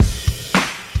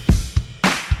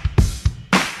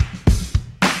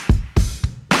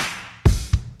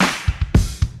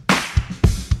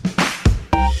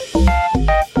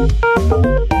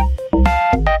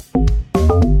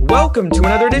Welcome to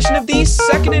another edition of the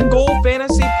Second and Goal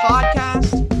Fantasy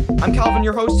Podcast. I'm Calvin,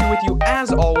 your host, here with you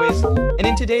as always. And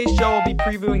in today's show, I'll be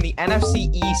previewing the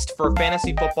NFC East for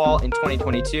fantasy football in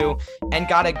 2022 and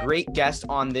got a great guest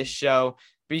on this show.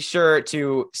 Be sure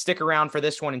to stick around for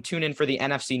this one and tune in for the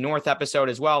NFC North episode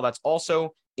as well. That's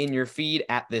also in your feed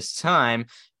at this time.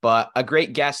 But a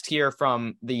great guest here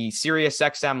from the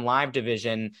SiriusXM live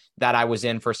division that I was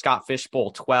in for Scott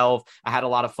Fishbowl 12. I had a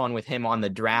lot of fun with him on the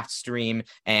draft stream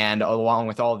and along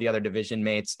with all the other division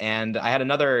mates. And I had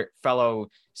another fellow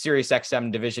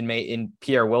SiriusXM division mate in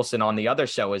Pierre Wilson on the other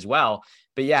show as well.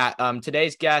 But yeah,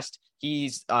 today's guest,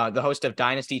 he's the host of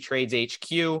Dynasty Trades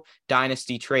HQ,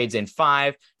 Dynasty Trades in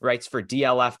 5, writes for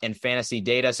DLF and Fantasy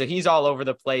Data. So he's all over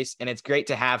the place, and it's great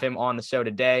to have him on the show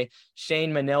today.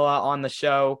 Shane Manila on the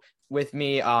show with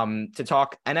me to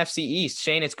talk NFC East.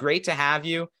 Shane, it's great to have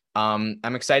you. I'm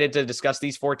excited to discuss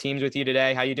these 4 teams with you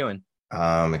today. How you doing?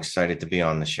 I'm excited to be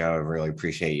on the show. I really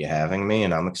appreciate you having me,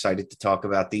 and I'm excited to talk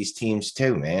about these teams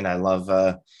too, man. I love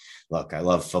I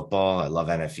love football. I love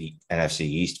NFC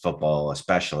East football,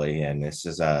 especially. And this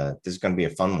is going to be a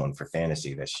fun one for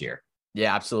fantasy this year.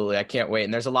 Yeah, absolutely. I can't wait.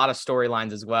 And there's a lot of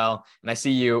storylines as well. And I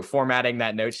see you formatting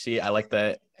that note sheet. I like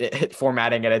the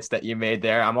formatting edits that you made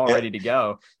there. I'm all ready to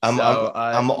go.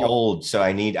 I'm old, so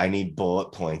I need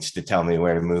bullet points to tell me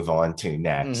where to move on to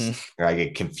next, or I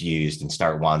get confused and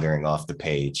start wandering off the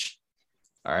page.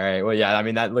 All right. Well, yeah, I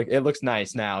mean, it looks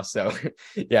nice now. So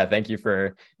yeah, thank you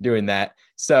for doing that.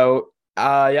 So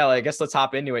I guess let's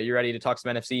hop into it. You ready to talk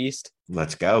some NFC East?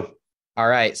 Let's go. All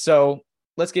right. So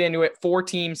let's get into it. 4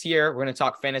 teams here. We're going to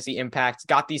talk fantasy impacts.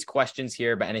 Got these questions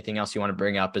here, but anything else you want to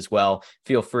bring up as well,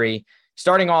 feel free.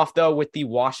 Starting off though with the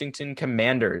Washington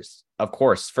Commanders, of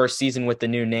course, first season with the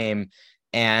new name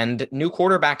and new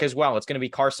quarterback as well. It's going to be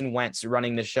Carson Wentz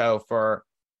running the show for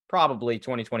probably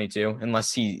 2022,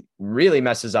 unless he really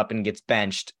messes up and gets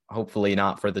benched. Hopefully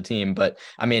not for the team, but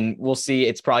I mean, we'll see.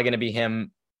 It's probably going to be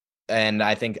him. And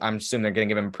I'm assuming they're going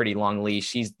to give him a pretty long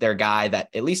leash. He's their guy that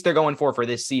at least they're going for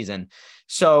this season.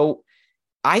 So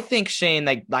I think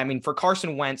Shane, for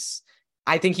Carson Wentz,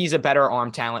 I think he's a better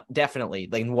arm talent, definitely,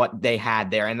 than what they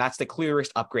had there. And that's the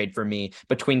clearest upgrade for me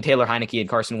between Taylor Heinicke and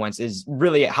Carson Wentz is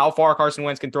really how far Carson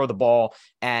Wentz can throw the ball.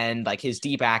 And his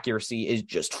deep accuracy is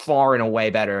just far and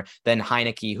away better than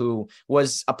Heinicke, who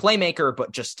was a playmaker,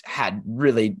 but just had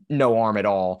really no arm at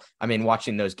all. I mean,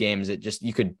 watching those games, it just,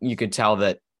 you could tell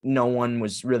that no one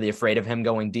was really afraid of him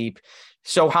going deep.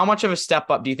 So how much of a step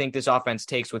up do you think this offense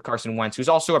takes with Carson Wentz, who's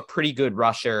also a pretty good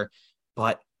rusher,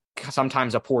 but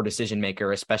sometimes a poor decision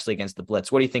maker, especially against the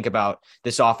blitz? What do you think about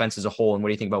this offense as a whole? And what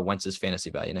do you think about Wentz's fantasy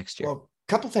value next year? Well,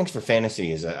 a couple things for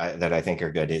fantasy is that I think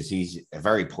are good is he's a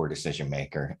very poor decision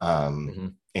maker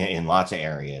in lots of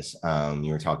areas.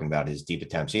 You were talking about his deep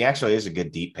attempts. He actually is a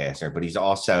good deep passer, but he's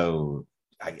also,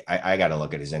 I got to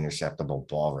look at his interceptable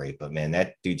ball rate, but man,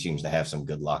 that dude seems to have some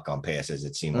good luck on passes.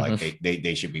 It seemed like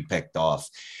they should be picked off.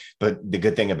 But the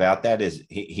good thing about that is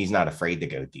he's not afraid to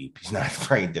go deep. He's not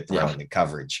afraid to throw into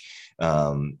coverage.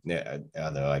 Although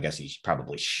I guess he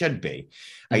probably should be.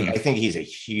 I think he's a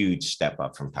huge step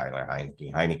up from Tyler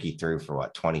Heinicke. Heinicke threw for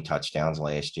 20 touchdowns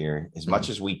last year. As much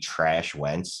as we trash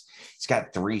Wentz, he's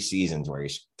got 3 seasons where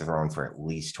he's thrown for at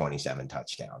least 27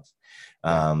 touchdowns.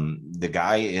 The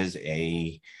guy is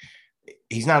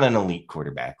he's not an elite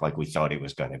quarterback like we thought he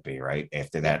was going to be, right?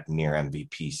 After that near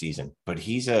MVP season, but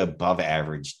he's a above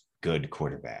average good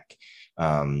quarterback.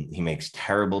 He makes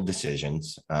terrible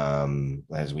decisions,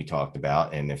 as we talked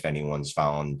about. And if anyone's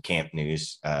following camp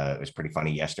news, it was pretty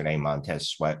funny yesterday. Montez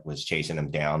Sweat was chasing him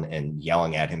down and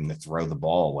yelling at him to throw the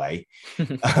ball away.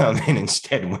 And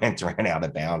instead Wentz ran out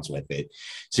of bounds with it.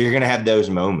 So you're going to have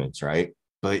those moments, right?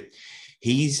 But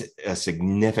he's a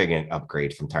significant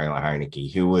upgrade from Tyler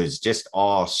Heinicke, who was just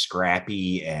all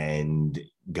scrappy and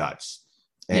guts.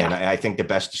 And I think the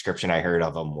best description I heard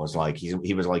of him was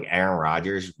he was like Aaron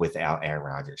Rodgers without Aaron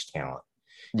Rodgers' talent.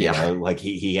 Yeah. You know,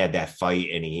 he had that fight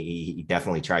and he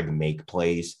definitely tried to make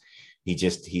plays.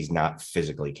 He's not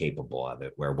physically capable of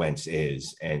it, where Wentz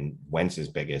is. And Wentz's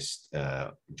biggest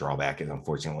drawback is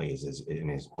unfortunately is in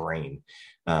his brain.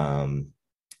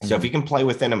 So if he can play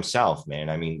within himself, man,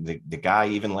 I mean, the guy,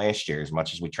 even last year, as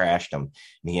much as we trashed him,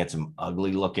 and he had some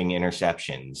ugly looking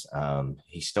interceptions,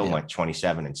 he still went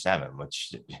 27-7,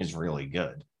 which is really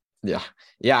good. Yeah.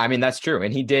 Yeah. I mean, that's true.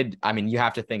 And he did. I mean, you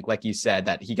have to think, like you said,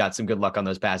 that he got some good luck on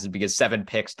those passes because 7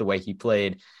 picks the way he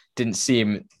played. didn't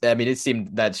seem, I mean, it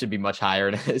seemed that should be much higher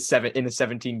in a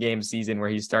 17 game season where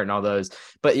he's starting all those.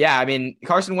 But yeah, I mean,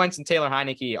 Carson Wentz and Taylor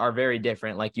Heineke are very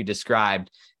different, like you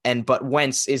described. But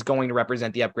Wentz is going to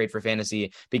represent the upgrade for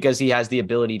fantasy because he has the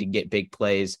ability to get big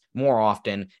plays more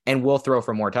often and will throw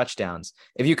for more touchdowns.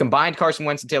 If you combined Carson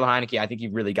Wentz and Taylor Heineke, I think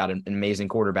you've really got an amazing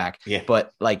quarterback. Yeah.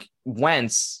 But like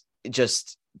Wentz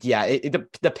just,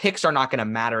 the picks are not going to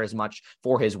matter as much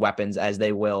for his weapons as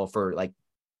they will for like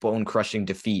bone crushing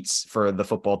defeats for the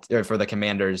for the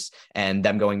Commanders and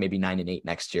them going maybe 9-8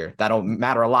 next year. That'll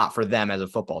matter a lot for them as a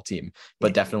football team,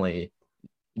 but definitely.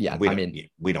 Yeah.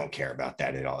 We don't care about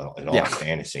that at all in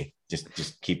fantasy.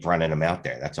 Just keep running them out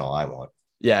there. That's all I want.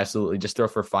 Yeah, absolutely. Just throw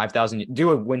for 5,000.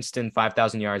 Do a Winston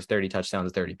 5,000 yards, 30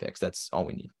 touchdowns, 30 picks. That's all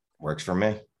we need. Works for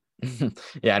me.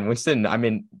 Yeah, and Winston, I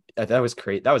mean, that was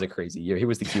crazy. That was a crazy year. He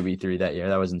was the QB3 that year.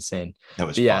 That was insane. That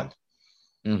was fun.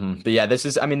 But yeah,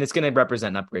 it's going to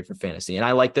represent an upgrade for fantasy. And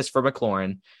I like this for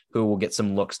McLaurin, who will get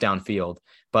some looks downfield.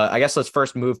 But I guess let's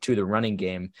first move to the running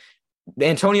game.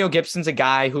 Antonio Gibson's a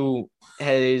guy who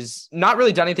has not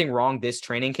really done anything wrong this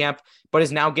training camp, but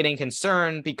is now getting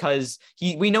concerned because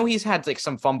we know he's had like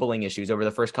some fumbling issues over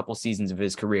the first couple seasons of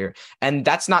his career. And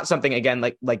that's not something, again,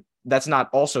 like that's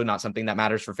not something that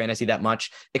matters for fantasy that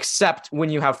much, except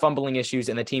when you have fumbling issues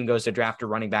and the team goes to draft a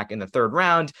running back in the third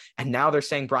round. And now they're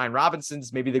saying Brian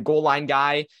Robinson's maybe the goal line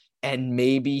guy, and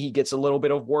maybe he gets a little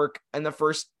bit of work in the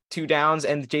first two downs,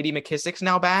 and JD McKissic's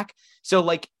now back. So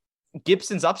like,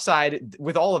 Gibson's upside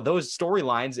with all of those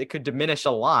storylines, it could diminish a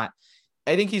lot.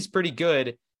 I think he's pretty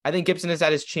good. I think Gibson has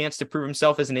had his chance to prove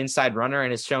himself as an inside runner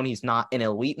and has shown he's not an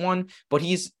elite one, but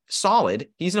he's solid.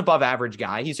 He's an above average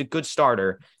guy. He's a good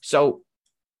starter. So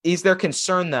is there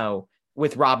concern though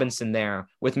with Robinson there,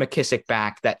 with McKissic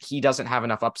back, that he doesn't have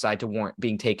enough upside to warrant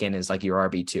being taken as like your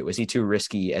RB2? Is he too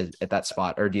risky at that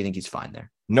spot, or do you think he's fine there?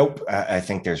 Nope. I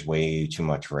think there's way too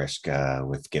much risk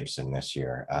with Gibson this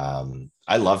year.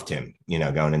 I loved him,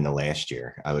 going into last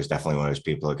year. I was definitely one of those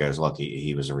people that goes, look,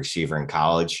 he was a receiver in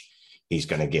college. He's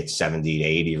going to get 70 to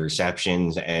 80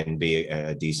 receptions and be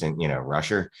a decent,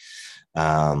 rusher.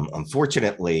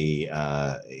 Unfortunately,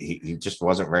 he just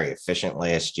wasn't very efficient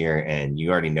last year, and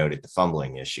you already noted the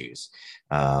fumbling issues.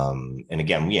 And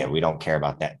again, we don't care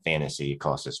about that fantasy. It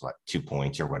costs us 2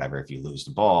 points or whatever if you lose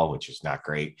the ball, which is not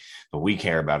great, but we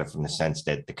care about it from the sense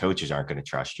that the coaches aren't going to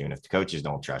trust you. And if the coaches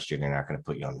don't trust you, they're not going to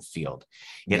put you on the field.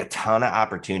 He had a ton of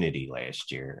opportunity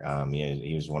last year.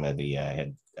 He was one of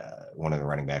the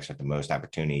running backs with the most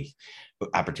opportunities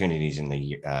in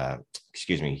the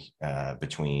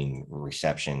between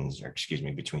receptions,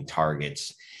 between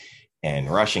targets and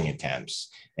rushing attempts,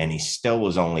 and he still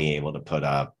was only able to put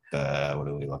up what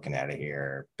are we looking at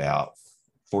here, about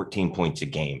 14 points a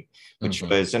game, which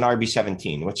was an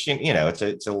RB17, which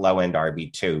it's a low end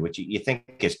RB2, which you think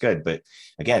is good, but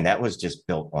again, that was just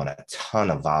built on a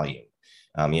ton of volume.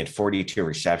 He had 42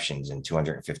 receptions and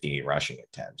 258 rushing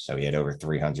attempts. So he had over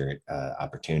 300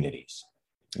 opportunities.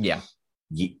 Yeah.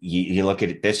 You look at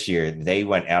it this year, they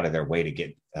went out of their way to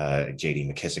get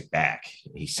JD McKissic back.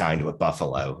 He signed with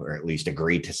Buffalo, or at least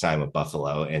agreed to sign with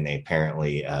Buffalo. And they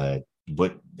apparently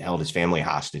held his family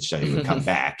hostage so he would come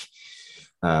back.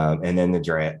 And then the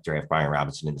draft Brian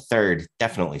Robinson in the third,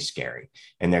 definitely scary.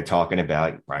 And they're talking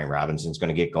about Brian Robinson's going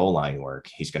to get goal line work.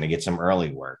 He's going to get some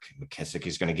early work. McKissic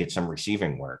is going to get some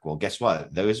receiving work. Well, guess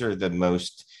what? Those are the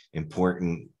most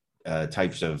important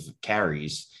types of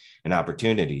carries and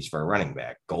opportunities for a running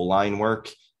back: goal line work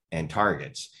and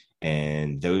targets.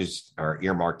 And those are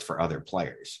earmarked for other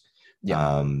players.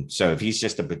 Yeah. So if he's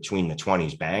just a between the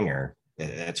 20s banger,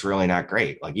 it's really not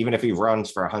great. Like, even if he runs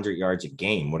for 100 yards a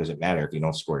game, what does it matter if you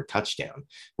don't score a touchdown?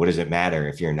 What does it matter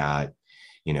if you're not,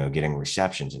 getting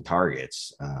receptions and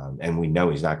targets? And we know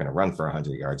he's not going to run for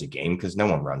 100 yards a game, because no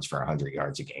one runs for 100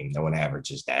 yards a game. No one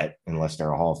averages that unless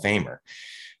they're a Hall of Famer.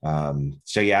 I'm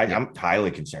highly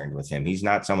concerned with him. He's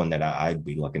not someone that I'd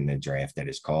be looking to draft at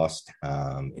his cost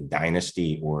in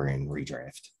dynasty or in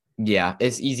redraft. Yeah,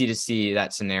 it's easy to see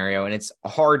that scenario, and it's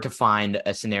hard to find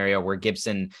a scenario where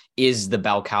Gibson is the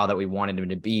bell cow that we wanted him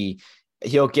to be.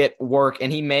 He'll get work,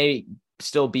 and he may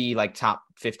still be like top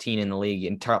 15 in the league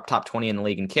and top 20 in the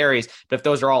league in carries. But if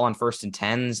those are all on 1st and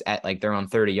 10s at like their own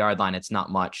 30-yard line, it's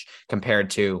not much compared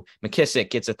to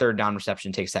McKissic gets a third down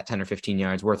reception, takes that 10 or 15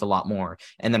 yards, worth a lot more.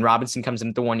 And then Robinson comes in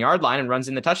at the 1-yard line and runs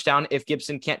in the touchdown. If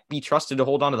Gibson can't be trusted to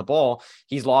hold on to the ball,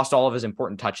 he's lost all of his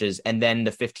important touches. And then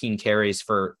the 15 carries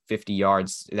for 50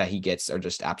 yards that he gets are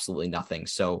just absolutely nothing.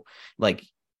 So like,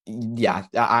 yeah,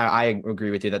 I agree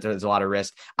with you that there's a lot of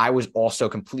risk. I was also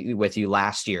completely with you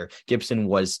last year. Gibson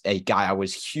was a guy I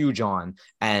was huge on,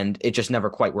 and it just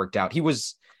never quite worked out. He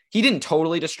didn't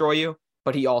totally destroy you,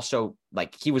 but he also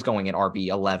he was going at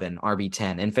RB11,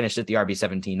 RB10 and finished at the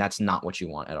RB17. That's not what you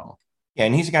want at all. Yeah,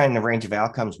 and he's a guy in the range of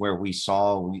outcomes where we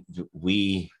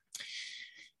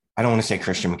I don't want to say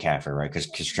Christian McCaffrey, right? Because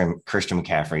Christian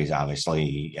McCaffrey is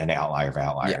obviously an outlier of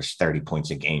outliers, 30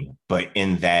 points a game, but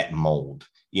in that mold,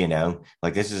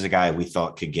 this is a guy we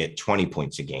thought could get 20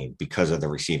 points a game because of the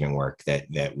receiving work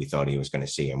that we thought he was going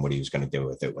to see and what he was going to do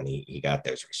with it when he got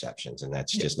those receptions. And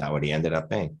that's just not what he ended up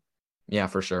being. Yeah,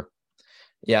 for sure.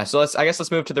 Yeah. So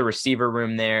let's move to the receiver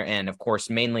room there. And of course,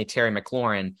 mainly Terry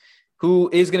McLaurin, who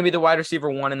is going to be the wide receiver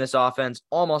one in this offense,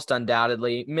 almost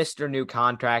undoubtedly. Mr. New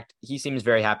contract. He seems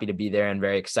very happy to be there and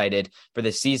very excited for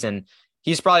this season.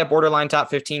 He's probably a borderline top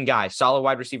 15 guy, solid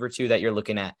wide receiver 2 that you're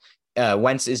looking at.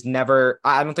 Wentz is never,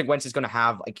 I don't think Wentz is going to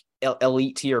have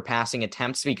elite tier passing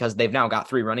attempts because they've now got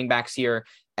 3 running backs here.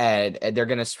 And they're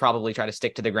going to probably try to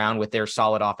stick to the ground with their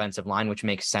solid offensive line, which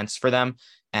makes sense for them.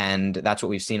 And that's what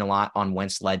we've seen a lot on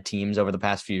Wentz-led teams over the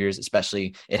past few years,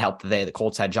 especially it helped the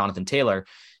Colts had Jonathan Taylor.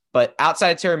 But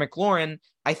outside of Terry McLaurin,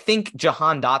 I think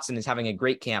Jahan Dotson is having a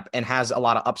great camp and has a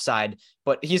lot of upside,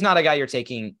 but he's not a guy you're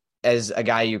taking as a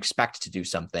guy you expect to do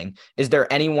something. Is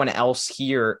there anyone else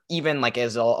here, even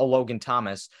as a Logan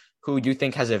Thomas, who you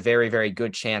think has a very, very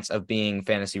good chance of being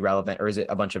fantasy relevant, or is it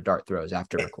a bunch of dart throws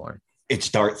after McLaurin? It's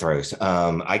dart throws.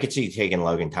 I could see taking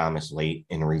Logan Thomas late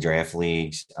in redraft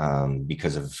leagues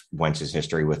because of Wentz's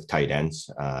history with tight ends,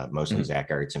 mostly Zach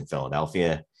Ertz in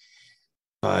Philadelphia.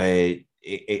 But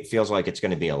it feels like it's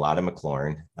going to be a lot of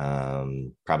McLaurin,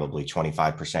 probably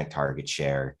 25% target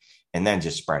share, and then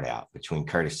just spread out between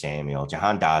Curtis Samuel.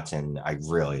 Jahan Dotson, I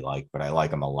really like, but I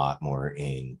like him a lot more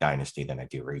in Dynasty than I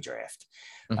do redraft.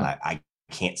 I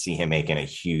can't see him making a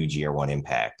huge year one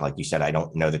impact. Like you said, I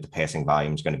don't know that the passing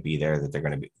volume is going to be there,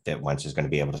 that Wentz is going to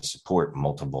be able to support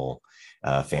multiple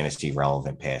fantasy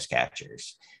relevant pass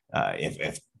catchers.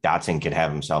 If Dotson could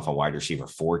have himself a wide receiver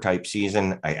 4 type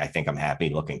season, I think I'm happy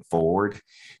looking forward.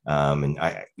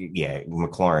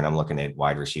 McLaurin, I'm looking at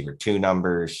wide receiver 2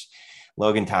 numbers.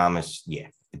 Logan Thomas,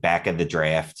 back of the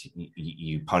draft,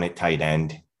 you punt at tight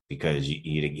end because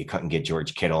you couldn't get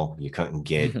George Kittle, you couldn't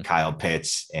get Kyle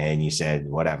Pitts, and you said,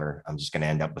 whatever, I'm just going to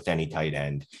end up with any tight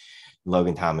end.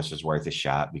 Logan Thomas was worth a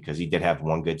shot because he did have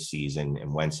one good season,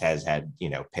 and Wentz has had,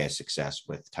 past success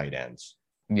with tight ends.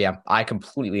 Yeah, I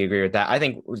completely agree with that. I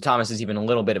think Thomas is even a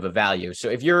little bit of a value. So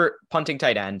if you're punting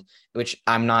tight end, which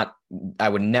I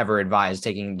would never advise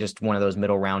taking just one of those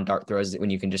middle round dart throws when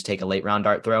you can just take a late round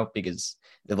dart throw, because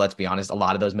let's be honest, a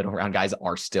lot of those middle round guys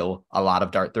are still a lot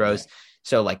of dart throws.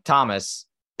 So Thomas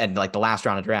and the last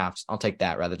round of drafts, I'll take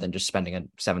that rather than just spending a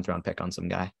 7th round pick on some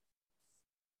guy.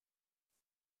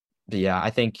 But yeah, I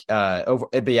think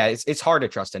it's hard to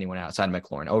trust anyone outside of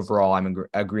McLaurin. Overall,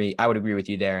 I would agree with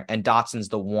you there. And Dotson's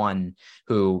the one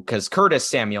because Curtis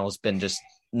Samuel has been just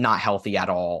not healthy at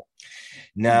all.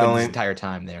 No, this entire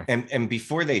time there. And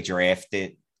before they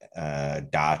drafted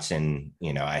Dotson,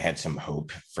 I had some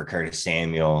hope for Curtis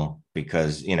Samuel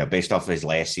because, based off of his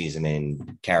last season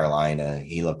in Carolina,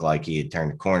 he looked like he had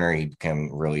turned the corner. He'd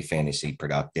become really fantasy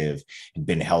productive, had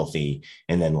been healthy.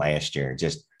 And then last year,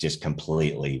 just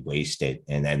completely wasted.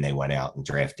 And then they went out and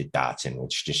drafted Dotson,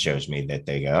 which just shows me that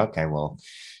they go, okay, well,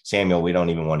 Samuel, we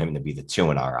don't even want him to be the 2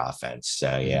 in our offense. So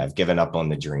I've given up on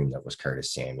the dream that was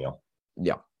Curtis Samuel.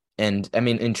 Yeah. And I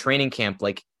mean, in training camp,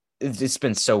 it's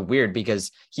been so weird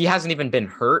because he hasn't even been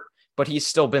hurt, but he's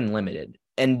still been limited.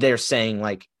 And they're saying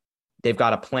they've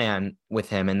got a plan with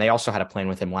him. And they also had a plan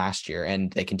with him last year.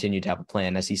 And they continue to have a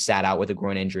plan as he sat out with a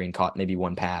groin injury and caught maybe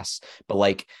one pass.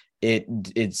 But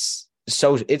it's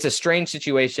a strange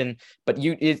situation, but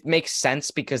it makes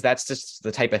sense because that's just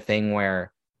the type of thing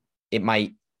where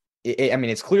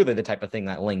it's clearly the type of thing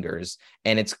that lingers,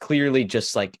 and it's clearly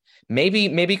just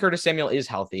maybe Curtis Samuel is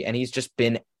healthy and he's just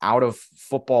been out of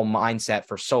football mindset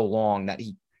for so long that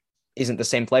he isn't the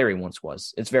same player he once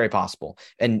was. It's very possible.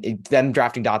 And them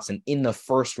drafting Dotson in the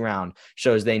 1st round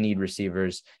shows they need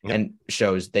receivers and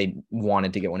shows they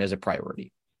wanted to get one as a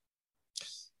priority.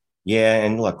 Yeah.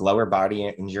 And look,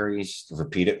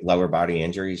 repeated lower body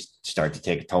injuries start to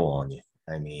take a toll on you.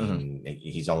 I mean,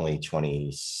 he's only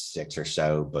 26 or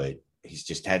so, but he's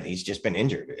just been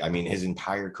injured. I mean, his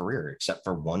entire career, except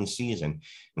for one season.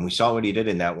 And we saw what he did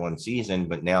in that one season.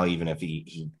 But now, even if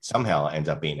he somehow ends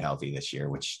up being healthy this year,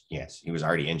 which, yes, he was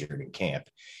already injured in camp,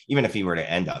 even if he were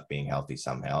to end up being healthy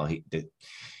somehow,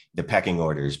 the pecking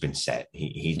order has been set.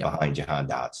 He's behind Jahan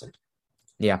Dotson.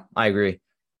 Yeah, I agree.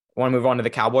 Want to move on to the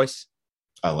Cowboys?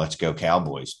 Let's go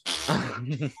Cowboys. All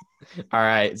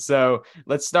right. So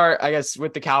let's start, I guess,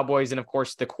 with the Cowboys and, of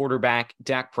course, the quarterback,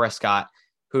 Dak Prescott,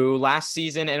 who last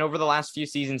season and over the last few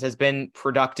seasons has been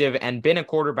productive and been a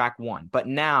quarterback one. But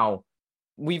now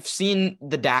we've seen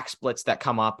the Dak splits that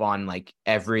come up on like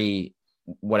every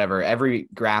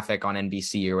graphic on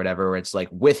NBC or whatever, where it's like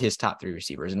with his top 3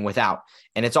 receivers and without.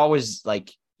 And it's always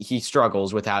like he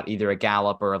struggles without either a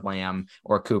Gallup or a Lamb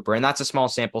or a Cooper. And that's a small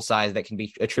sample size that can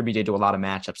be attributed to a lot of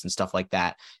matchups and stuff like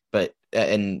that. But,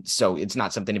 and so it's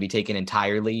not something to be taken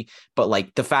entirely, but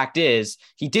like the fact is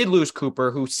he did lose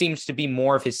Cooper, who seems to be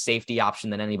more of his safety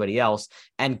option than anybody else.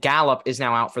 And Gallup is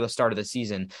now out for the start of the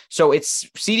season. So it's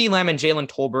CeeDee Lamb and Jalen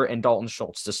Tolbert and Dalton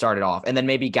Schultz to start it off. And then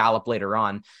maybe Gallup later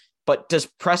on. But does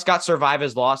Prescott survive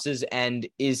his losses? And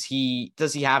does he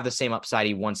have the same upside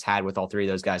he once had with all 3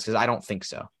 of those guys? Because I don't think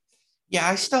so. Yeah,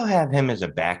 I still have him as a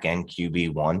back end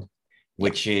QB1,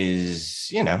 which is,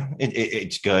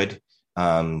 it's good.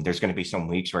 There's going to be some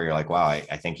weeks where you're like, wow,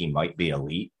 I think he might be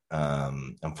elite.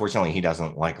 Unfortunately, he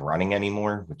doesn't like running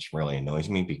anymore, which really annoys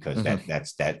me because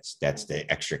that's the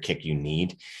extra kick you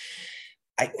need.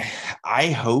 I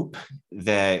hope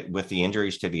that with the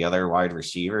injuries to the other wide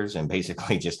receivers and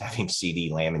basically just having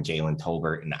CeeDee Lamb and Jalen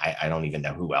Tolbert, and I don't even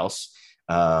know who else,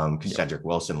 because Cedric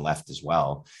Wilson left as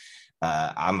well.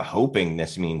 I'm hoping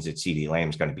this means that CeeDee Lamb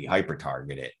is going to be hyper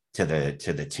targeted to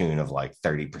the tune of like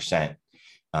 30%.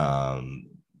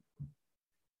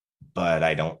 But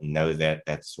I don't know that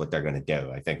that's what they're going to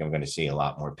do. I think I'm going to see a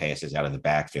lot more passes out of the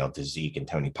backfield to Zeke and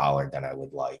Tony Pollard than I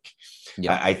would like.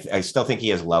 Yeah. I still think he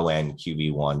has low end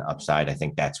QB1 upside. I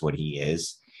think that's what he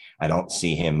is. I don't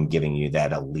see him giving you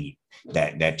that elite,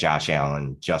 that Josh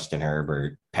Allen, Justin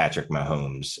Herbert, Patrick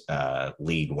Mahomes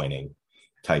league winning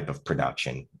type of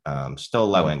production. Still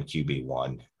low end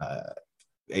QB1.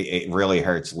 It really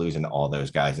hurts losing all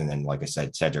those guys. And then, like I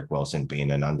said, Cedric Wilson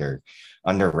being an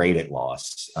underrated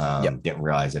loss. Didn't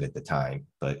realize it at the time,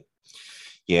 but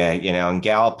yeah, and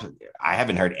Gallup, I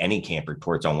haven't heard any camp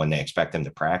reports on when they expect him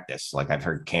to practice. Like I've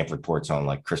heard camp reports on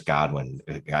like Chris Godwin,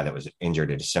 a guy that was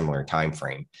injured at a similar time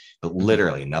frame, but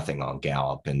literally nothing on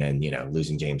Gallup. And then,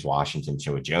 losing James Washington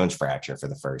to a Jones fracture for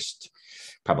the first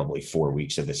probably 4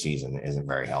 weeks of the season isn't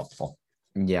very helpful.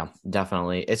 Yeah,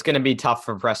 definitely. It's going to be tough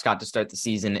for Prescott to start the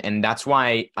season, and that's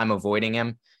why I'm avoiding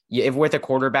him. If with a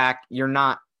quarterback, you're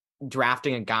not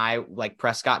drafting a guy like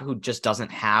Prescott who just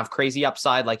doesn't have crazy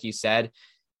upside, like you said,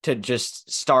 to just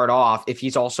start off. If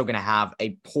he's also going to have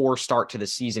a poor start to the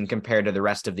season compared to the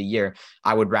rest of the year,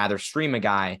 I would rather stream a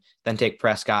guy than take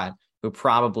Prescott, who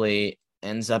probably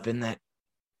ends up in that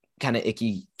kind of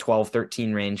icky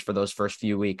 12-13 range for those first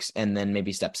few weeks, and then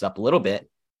maybe steps up a little bit.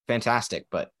 Fantastic,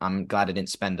 but I'm glad I didn't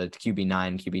spend a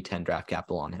QB9, QB10 draft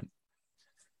capital on him.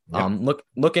 Yep.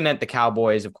 Looking at the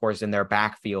Cowboys, of course, in their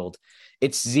backfield,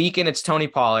 it's Zeke and it's Tony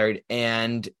Pollard,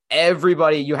 and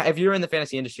everybody, if you're in the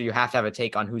fantasy industry, you have to have a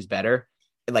take on who's better.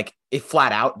 Like if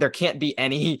flat out, there can't be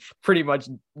any pretty much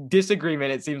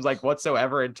disagreement, it seems like,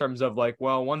 whatsoever in terms of like,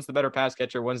 well, one's the better pass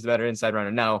catcher, one's the better inside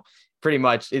runner. No, pretty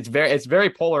much it's very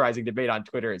polarizing debate on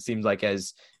Twitter. It seems like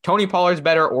as Tony Pollard's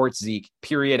better or it's Zeke,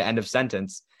 period, end of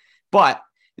sentence. But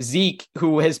Zeke,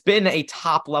 who has been a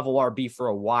top level RB for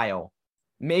a while,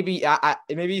 maybe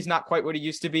he's not quite what he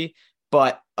used to be,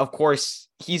 but of course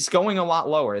he's going a lot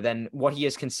lower than what he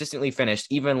has consistently finished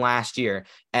even last year.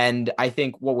 And I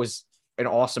think what was an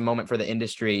awesome moment for the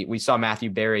industry, we saw Matthew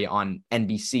Berry on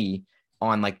NBC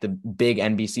on like the big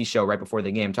NBC show right before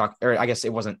the game or I guess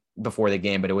it wasn't before the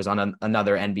game, but it was on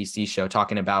another NBC show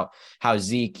talking about how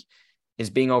Zeke is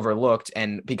being overlooked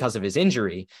and because of his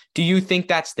injury. Do you think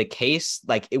that's the case?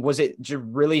 Like, was it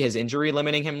really his injury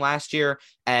limiting him last year?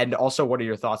 And also, what are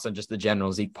your thoughts on just the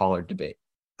general Zeke Pollard debate?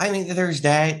 I mean, there's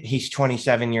that. He's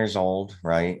 27 years old,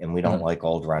 right? And we don't like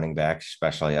old running backs,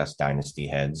 especially us dynasty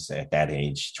heads at that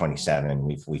age, 27.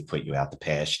 We've put you out the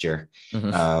pasture.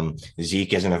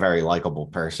 Zeke isn't a very likable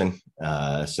person.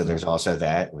 So there's also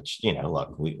that, which,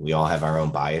 look, we all have our own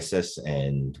biases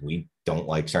and we don't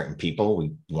like certain people.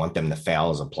 We want them to fail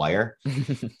as a player.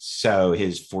 So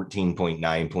his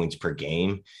 14.9 points per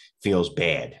game feels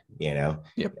bad,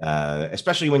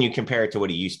 especially when you compare it to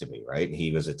what he used to be, right?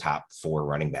 He was a top 4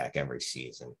 running back every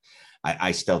season.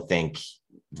 I still think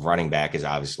running back is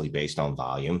obviously based on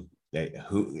volume.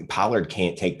 Pollard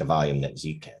can't take the volume that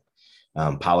Zeke can.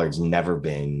 Pollard's never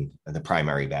been the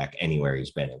primary back anywhere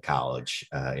he's been in college,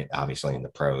 obviously in the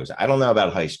pros. I don't know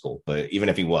about high school, but even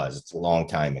if he was, it's a long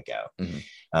time ago.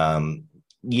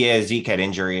 Zeke had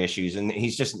injury issues, and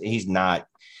he's not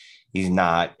He's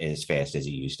not as fast as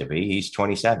he used to be. He's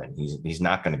 27. He's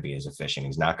not going to be as efficient.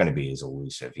 He's not going to be as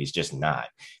elusive. He's just not.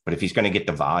 But if he's going to get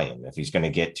the volume, if he's going to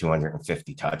get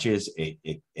 250 touches,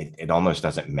 it almost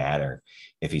doesn't matter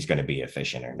if he's going to be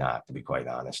efficient or not, to be quite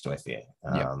honest with you.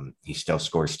 He still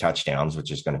scores touchdowns,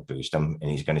 which is going to boost him,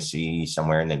 and he's going to see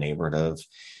somewhere in the neighborhood of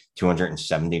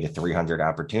 270 to 300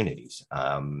 opportunities.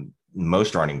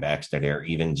 Most running backs that are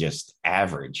even just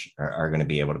average are going to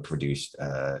be able to produce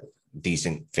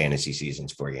decent fantasy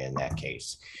seasons for you in that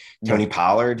case. Tony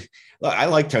Pollard, look, I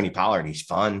like Tony Pollard. He's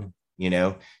fun,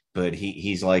 but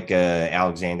he's like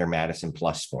Alexander Madison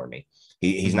plus for me.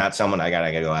 He's not someone I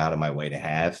gotta go out of my way to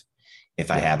have.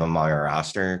 If I have him on my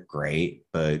roster, great,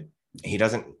 but he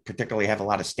doesn't particularly have a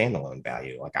lot of standalone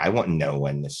value. Like I wouldn't know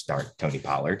when to start Tony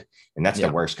Pollard. And that's the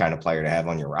worst kind of player to have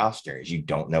on your roster is you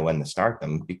don't know when to start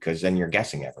them because then you're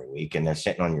guessing every week and they're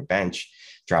sitting on your bench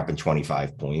dropping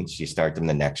 25 points. You start them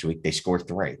the next week, they score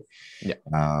 3. Yeah.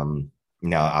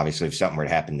 Now, obviously, if something were to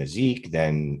happen to Zeke,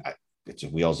 then it's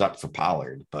wheels up for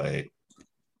Pollard. But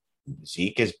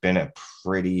Zeke has been a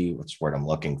pretty, what's the word I'm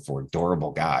looking for,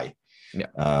 durable guy. Yeah.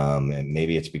 And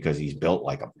maybe it's because he's built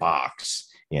like a box.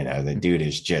 The dude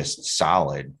is just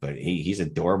solid, but he's a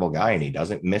durable guy and he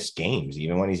doesn't miss games.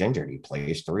 Even when he's injured, he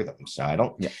plays through them. So I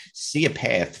don't see a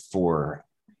path for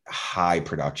high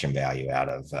production value out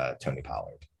of Tony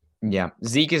Pollard. Yeah.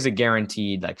 Zeke is a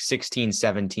guaranteed like 16,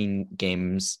 17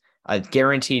 games,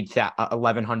 guaranteed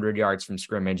 1,100 yards from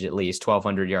scrimmage, at least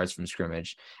 1,200 yards from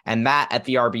scrimmage. And that at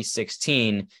the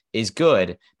RB16 is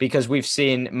good because we've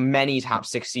seen many top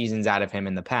 6 seasons out of him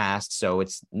in the past. So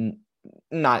it's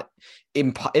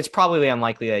it's probably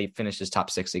unlikely that he finishes top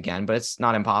 6 again, but it's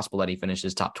not impossible that he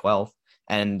finishes top 12.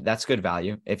 And that's good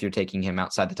value if you're taking him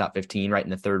outside the top 15 right in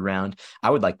the 3rd round. I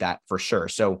would like that for sure.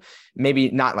 So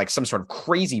maybe not like some sort of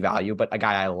crazy value, but a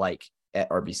guy I like at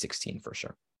RB16 for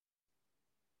sure.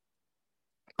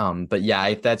 But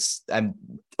yeah, I'm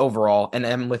overall, and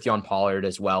I'm with you on Pollard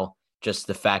as well. Just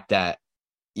the fact that,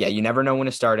 you never know when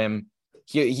to start him.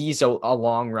 He's a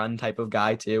long run type of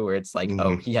guy too, where it's like,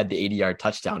 oh, he had the 80-yard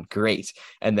touchdown. Great.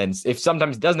 And then if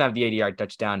sometimes he doesn't have the 80-yard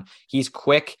touchdown, he's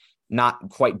quick, not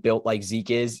quite built like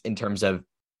Zeke is in terms of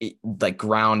like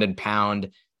ground and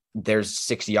pound. There's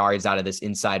 6 yards out of this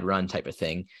inside run type of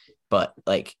thing. But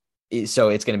so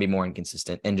it's going to be more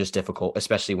inconsistent and just difficult,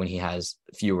 especially when he has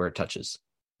fewer touches.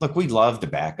 Look, we love the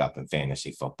backup in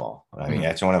fantasy football. I mean,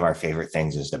 that's one of our favorite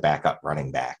things is the backup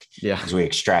running back. Yeah. Because we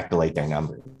extrapolate their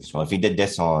numbers. Well, if he did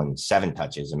this on 7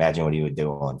 touches, imagine what he would do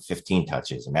on 15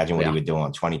 touches. Imagine what he would do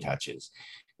on 20 touches.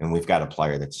 And we've got a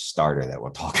player that's a starter that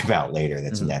we'll talk about later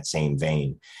that's in that same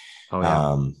vein. Oh,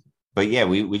 yeah. But yeah,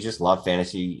 we just love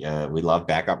fantasy. We love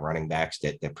backup running backs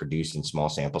that produce in small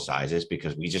sample sizes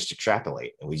because we just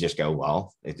extrapolate and we just go,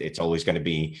 well, it's always going to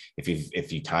be,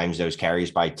 if you times those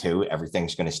carries by 2,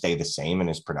 everything's going to stay the same and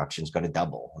his production's going to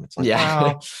double. And it's like,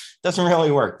 well, doesn't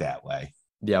really work that way.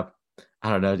 Yep. I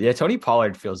don't know. Yeah. Tony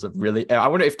Pollard feels I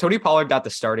wonder if Tony Pollard got the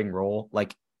starting role,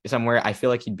 like somewhere, I feel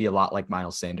like he'd be a lot like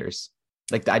Miles Sanders.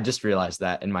 Like I just realized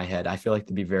that in my head. I feel like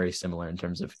they'd be very similar in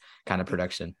terms of kind of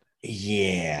production.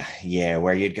 Yeah.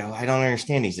 Where you'd go, I don't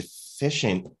understand. He's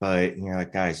efficient, but you're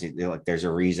like, guys, there's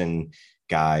a reason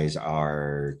guys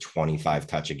are 25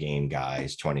 touch a game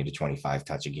guys, 20 to 25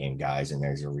 touch a game guys, and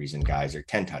there's a reason guys are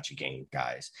 10 touch a game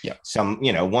guys. Yeah. Some,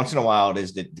 once in a while it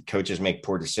is that the coaches make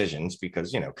poor decisions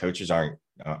because coaches aren't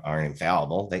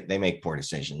infallible. They make poor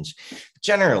decisions.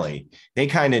 Generally, they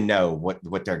kind of know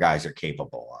what their guys are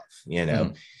capable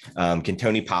of. Can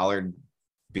Tony Pollard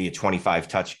be a 25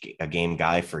 touch a game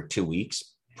guy for 2 weeks?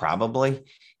 Probably.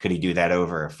 Could he do that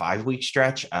over a 5-week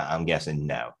stretch? I'm guessing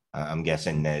no. I'm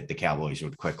guessing that the Cowboys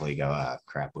would quickly go,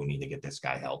 crap, we need to get this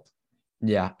guy help.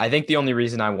 Yeah, I think the only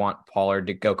reason I want Pollard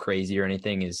to go crazy or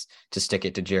anything is to stick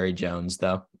it to Jerry Jones,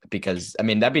 though, because, I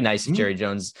mean, that'd be nice if Jerry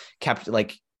Jones kept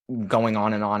going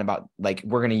on and on about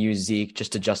we're going to use Zeke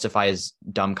just to justify his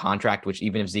dumb contract, which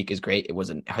even if Zeke is great, it was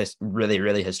a really,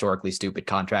 really historically stupid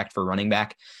contract for running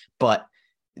back. But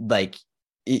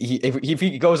if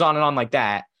he goes on and on like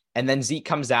that, and then Zeke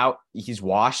comes out, he's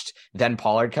washed, then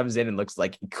Pollard comes in and looks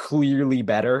like clearly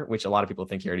better, which a lot of people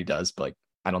think he already does, but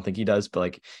I don't think he does.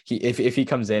 But if he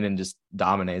comes in and just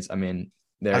dominates, I mean,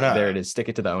 there it is. Stick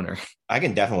it to the owner. I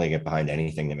can definitely get behind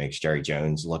anything that makes Jerry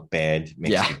Jones look bad,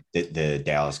 makes the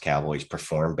Dallas Cowboys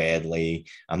perform badly.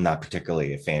 I'm not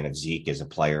particularly a fan of Zeke as a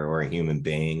player or a human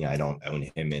being. I don't own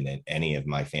him in any of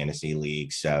my fantasy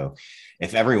leagues. So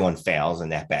if everyone fails in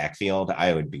that backfield,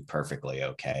 I would be perfectly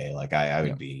okay. I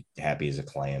would be happy as a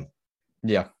clam.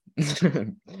 Yeah.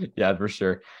 Yeah, for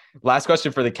sure. Last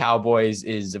question for the Cowboys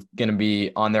is going to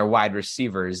be on their wide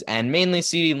receivers and mainly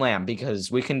CeeDee Lamb,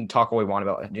 because we can talk all we want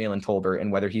about Jalen Tolbert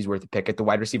and whether he's worth a pick at the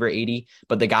wide receiver 80.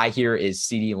 But the guy here is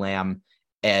CeeDee Lamb,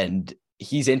 and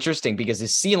he's interesting because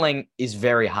his ceiling is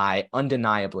very high,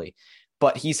 undeniably.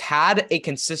 But he's had a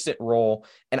consistent role.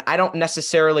 And I don't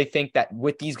necessarily think that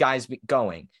with these guys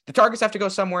going, the targets have to go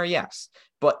somewhere, yes.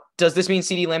 But does this mean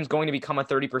CeeDee Lamb's going to become a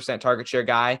 30% target share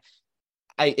guy?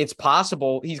 It's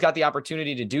possible. He's got the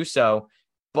opportunity to do so,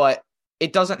 but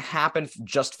it doesn't happen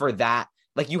just for that.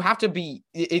 Like, you have to be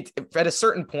at a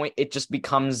certain point, it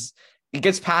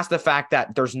gets past the fact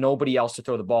that there's nobody else to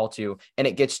throw the ball to. And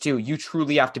it gets to, you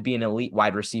truly have to be an elite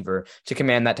wide receiver to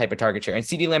command that type of target share. And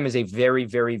CeeDee Lamb is a very,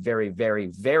 very, very, very,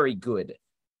 very good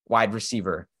wide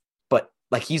receiver, but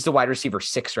like, he's the wide receiver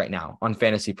 6 right now on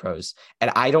Fantasy Pros. And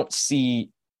I don't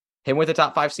see him with a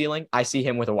top 5 ceiling. I see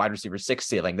him with a wide receiver 6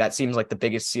 ceiling. That seems like the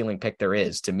biggest ceiling pick there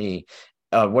is to me.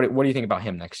 What do you think about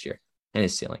him next year and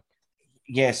his ceiling?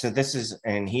 Yeah, so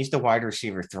he's the wide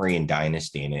receiver 3 in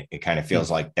Dynasty, and it kind of feels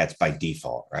like that's by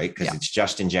default, right? Because it's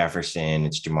Justin Jefferson,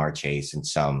 it's Jamar Chase in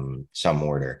some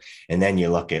order. And then you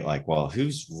look at like, well,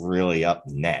 who's really up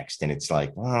next? And it's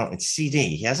like, well, it's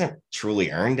CD. He hasn't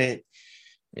truly earned it,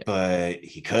 but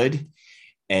he could.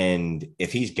 And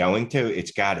if he's going to,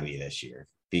 it's got to be this year.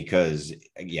 Because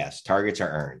yes, targets are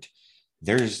earned.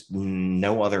 There's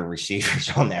no other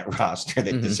receivers on that roster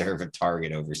that deserve a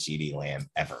target over CeeDee Lamb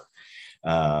ever.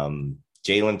 Jalen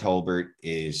Tolbert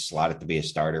is slotted to be a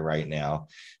starter right now.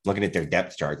 Looking at their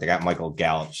depth chart, they got Michael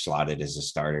Gallup slotted as a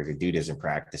starter. The dude isn't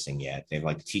practicing yet. They have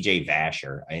like TJ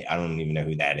Vasher. I don't even know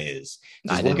who that is.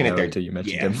 I didn't know until you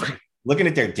mentioned him. Looking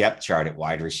at their depth chart at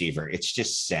wide receiver, it's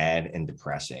just sad and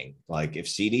depressing. Like, if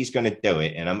CD's going to do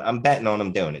it, and I'm betting on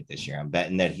him doing it this year, I'm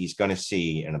betting that he's going to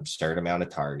see an absurd amount of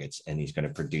targets and he's going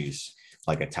to produce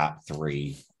like a top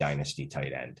 3 dynasty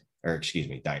tight end, or excuse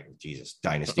me,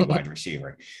 dynasty wide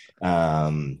receiver.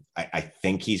 I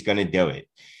think he's going to do it.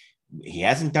 He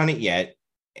hasn't done it yet.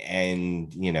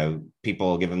 And, people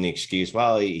will give him the excuse,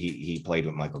 well, he played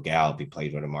with Michael Gallup, he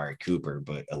played with Amari Cooper,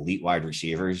 but elite wide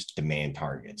receivers demand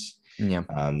targets. Yeah.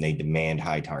 They demand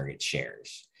high target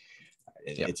shares.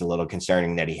 It's a little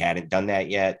concerning that he hadn't done that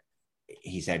yet.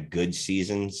 He's had good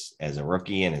seasons as a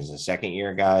rookie and as a second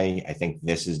year guy. I think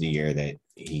this is the year that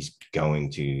he's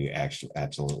going to actually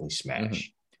absolutely smash.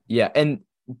 Mm-hmm. Yeah. And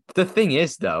the thing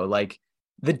is, though, like,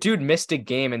 the dude missed a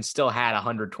game and still had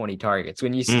 120 targets.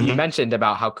 When you mentioned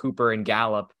about how Cooper and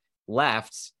Gallup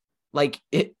left, like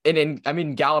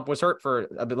Gallup was hurt for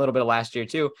a little bit of last year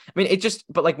too.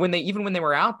 But like, when they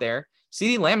were out there,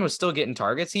 CeeDee Lamb was still getting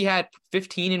targets. He had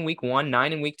 15 in week 1,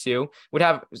 9 in week 2, would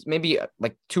have maybe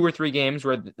like 2 or 3 games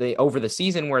where they over the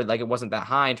season where like it wasn't that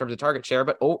high in terms of target share,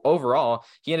 but overall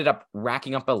he ended up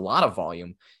racking up a lot of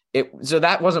volume. So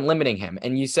that wasn't limiting him.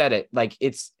 And you said it, like,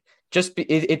 it's just,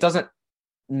 it doesn't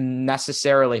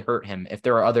necessarily hurt him if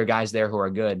there are other guys there who are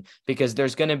good, because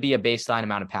there's going to be a baseline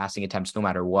amount of passing attempts no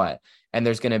matter what, and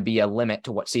there's going to be a limit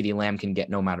to what CeeDee Lamb can get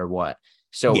no matter what.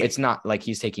 So it's not like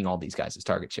he's taking all these guys as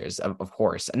target shares, of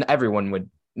course, and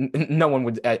no one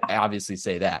would obviously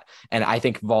say that. And I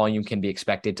think volume can be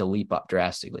expected to leap up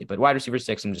drastically, but wide receiver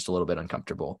 6, I'm just a little bit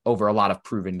uncomfortable over a lot of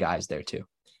proven guys there too.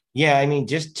 Yeah, I mean,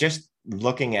 just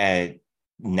looking at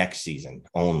next season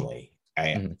only,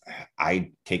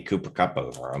 I take Cooper Kupp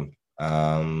over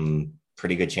him.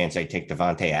 Pretty good chance I take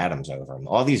Devontae Adams over him.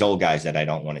 All these old guys that I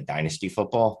don't want in dynasty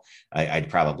football,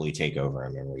 I'd probably take over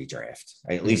him in redraft.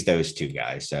 At least those 2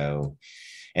 guys. So,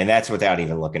 and that's without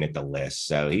even looking at the list.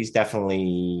 So he's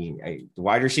definitely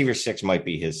wide receiver 6 might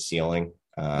be his ceiling.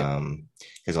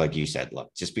 Because like you said,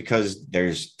 look, just because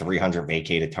there's 300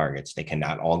 vacated targets, they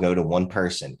cannot all go to one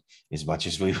person. As much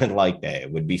as we would like that,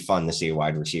 it would be fun to see a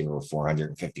wide receiver with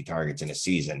 450 targets in a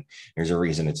season. There's a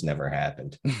reason it's never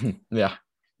happened. Yeah,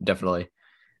 definitely.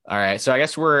 All right. So I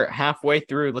guess we're halfway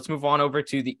through. Let's move on over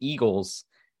to the Eagles.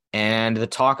 And the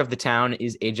talk of the town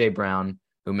is AJ Brown,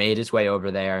 who made his way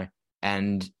over there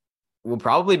and will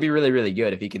probably be really, really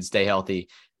good if he can stay healthy.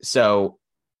 So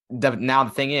now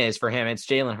the thing is, for him, it's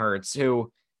Jalen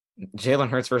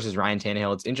Hurts versus Ryan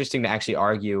Tannehill. It's interesting to actually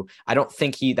argue. I don't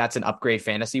think that's an upgrade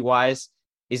fantasy wise.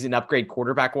 Is it an upgrade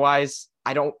quarterback wise?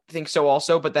 I don't think so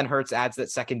also, but then Hurts adds that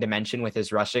second dimension with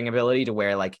his rushing ability to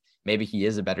where like maybe he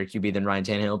is a better QB than Ryan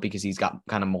Tannehill because he's got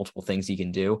kind of multiple things he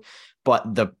can do.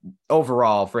 But the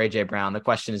overall for AJ Brown, the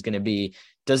question is going to be,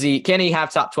 can he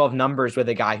have top 12 numbers with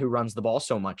a guy who runs the ball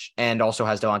so much and also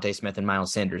has Devontae Smith and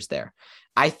Miles Sanders there?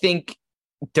 I think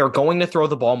they're going to throw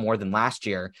the ball more than last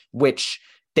year, which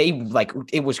they like,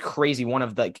 it was crazy. One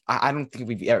of the, I don't think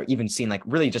we've ever even seen like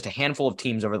really just a handful of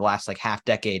teams over the last like half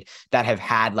decade that have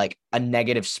had like a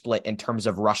negative split in terms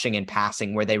of rushing and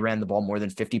passing where they ran the ball more than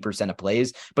 50% of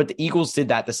plays. But the Eagles did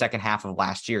that the second half of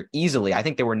last year easily. I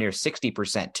think they were near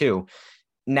 60% too.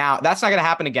 Now that's not going to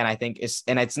happen again, I think,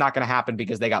 and it's not going to happen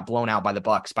because they got blown out by the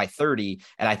Bucs by 30.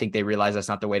 And I think they realize that's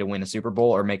not the way to win a Super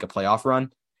Bowl or make a playoff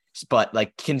run. But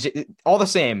like, all the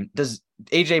same, does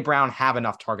AJ Brown have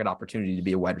enough target opportunity to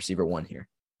be a wide receiver one here?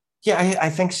 Yeah, I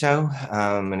think so.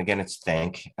 And again, it's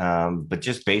think, but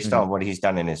just based on what he's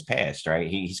done in his past, right?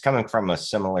 He's coming from a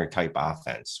similar type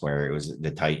offense where it was the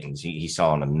Titans. He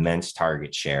saw an immense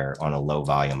target share on a low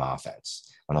volume offense,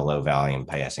 on a low volume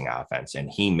passing offense. And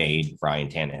he made Ryan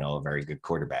Tannehill a very good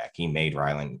quarterback. He made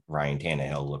Ryan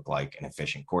Tannehill look like an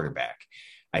efficient quarterback.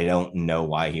 I don't know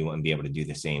why he wouldn't be able to do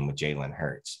the same with Jalen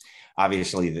Hurts.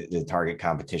 Obviously, the target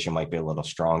competition might be a little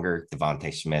stronger.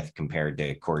 Devontae Smith compared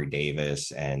to Corey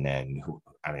Davis, and then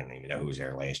I don't even know who was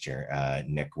there last year.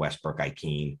 Nick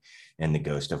Westbrook-Ikhine and the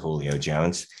ghost of Julio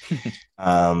Jones. But,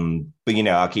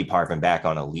 I'll keep harping back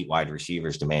on elite wide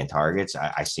receivers demand targets.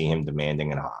 I see him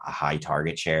demanding a high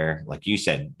target share. Like you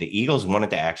said, the Eagles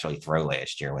wanted to actually throw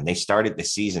last year. When they started the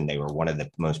season, they were one of the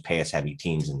most pass-heavy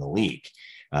teams in the league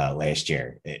last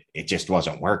year. It just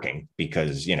wasn't working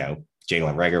because,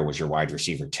 Jalen Reagor was your wide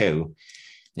receiver 2.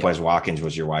 Yep. Quez Watkins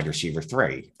was your wide receiver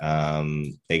 3.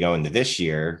 They go into this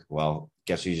year. Well,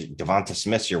 guess who's Devonta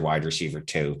Smith's your wide receiver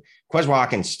 2. Quez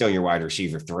Watkins still your wide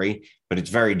receiver 3, but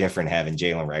it's very different having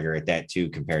Jalen Reagor at that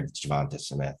 2 compared to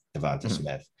Devonta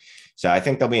Smith. So I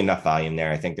think there'll be enough volume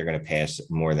there. I think they're going to pass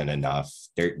more than enough.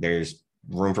 There's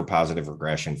room for positive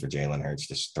regression for Jalen Hurts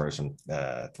to throw some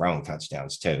throwing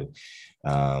touchdowns too.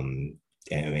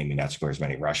 And maybe not score as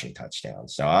many rushing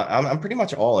touchdowns. So I'm pretty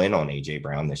much all in on AJ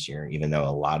Brown this year, even though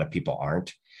a lot of people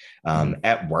aren't.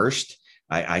 At worst,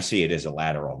 I see it as a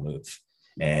lateral move.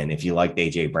 And if you liked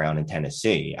AJ Brown in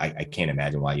Tennessee, I can't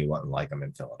imagine why you wouldn't like him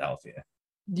in Philadelphia.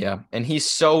 Yeah. And he's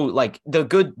so like the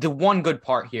one good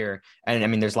part here. And I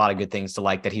mean, there's a lot of good things to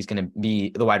like that he's going to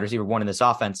be the wide receiver 1 in this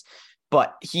offense,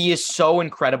 but he is so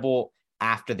incredible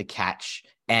after the catch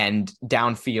and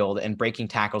downfield and breaking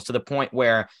tackles to the point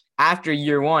where after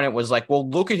year 1, it was like, well,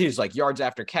 look at his like yards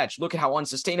after catch. Look at how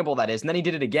unsustainable that is. And then he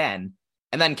did it again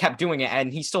and then kept doing it.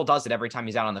 And he still does it every time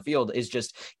he's out on the field, is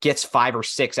just gets 5 or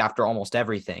 6 after almost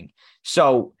everything.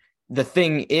 So the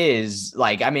thing is,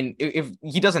 like, I mean, if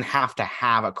he doesn't have to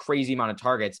have a crazy amount of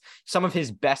targets, some of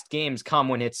his best games come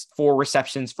when it's 4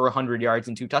 receptions for 100 yards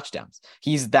and 2 touchdowns.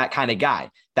 He's that kind of guy.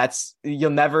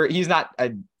 He's not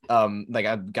a, like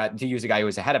I've got to use a guy who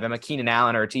was ahead of him, a Keenan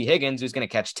Allen or a T Higgins, who's going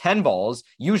to catch 10 balls.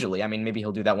 Usually, I mean, maybe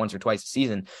he'll do that once or twice a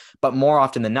season, but more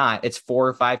often than not, it's 4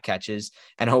 or 5 catches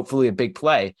and hopefully a big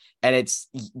play. And it's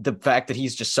the fact that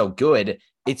he's just so good.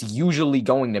 It's usually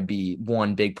going to be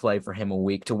 1 big play for him a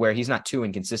week to where he's not too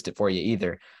inconsistent for you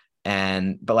either.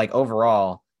 But like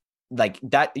overall, like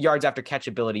that yards after catch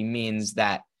ability means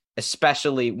that,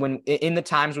 especially when in the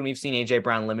times when we've seen AJ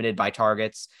Brown limited by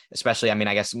targets, especially, I mean,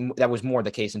 I guess that was more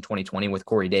the case in 2020 with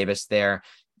Corey Davis there,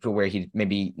 to where he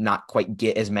maybe not quite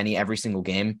get as many every single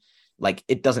game. Like,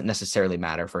 it doesn't necessarily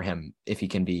matter for him if he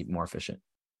can be more efficient.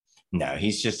 No,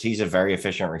 he's a very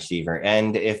efficient receiver.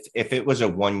 And if it was a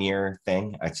 1-year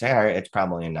thing, I'd say, all right, it's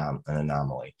probably an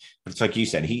anomaly. But it's like you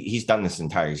said, he's done this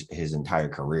his entire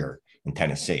career in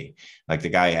Tennessee. Like, the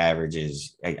guy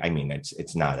averages, I mean,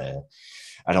 it's not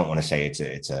I don't want to say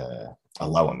it's a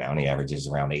low amount. He averages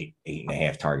around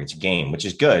 8.5 targets a game, which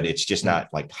is good. It's just not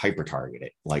like hyper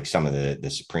targeted like some of the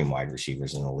supreme wide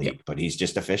receivers in the league. Yep. But he's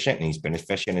just efficient, and he's been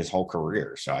efficient his whole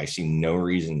career. So I see no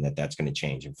reason that's going to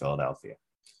change in Philadelphia.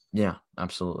 Yeah,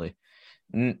 absolutely.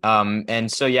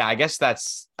 And so, yeah, I guess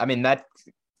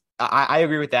I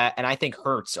agree with that. And I think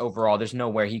Hurts overall, there's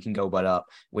nowhere he can go but up,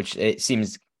 which it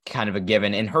seems kind of a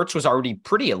given. And Hurts was already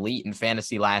pretty elite in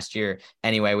fantasy last year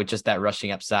anyway, with just that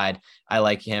rushing upside. I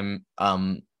like him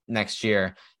next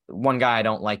year. One guy I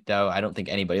don't like, though, I don't think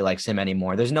anybody likes him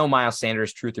anymore. There's no Miles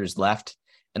Sanders truthers left,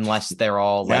 unless they're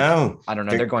all like, no, I don't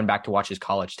know, they're going back to watch his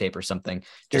college tape or something.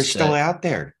 They're still out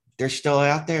there. They're still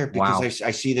out there because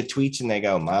I see the tweets and they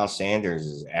go, Miles Sanders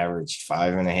has averaged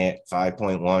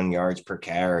 5.1 yards per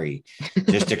carry.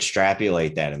 Just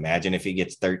extrapolate that. Imagine if he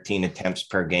gets 13 attempts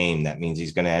per game, that means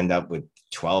he's going to end up with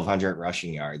 1,200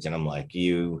 rushing yards. And I'm like,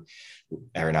 you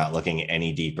are not looking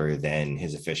any deeper than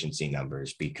his efficiency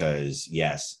numbers, because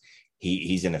yes,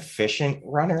 he's an efficient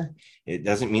runner. It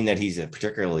doesn't mean that he's a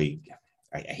particularly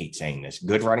I hate saying this,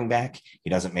 good running back. He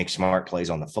doesn't make smart plays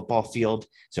on the football field,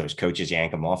 so his coaches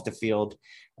yank him off the field.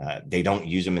 They don't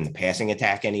use him in the passing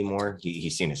attack anymore.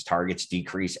 He's seen his targets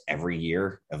decrease every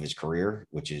year of his career,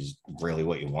 which is really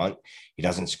what you want. He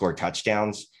doesn't score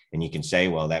touchdowns, and you can say,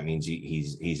 well, that means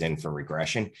he's in for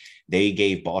regression. They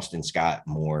gave Boston Scott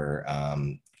more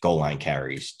goal line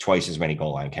carries, twice as many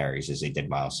goal line carries as they did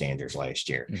Miles Sanders last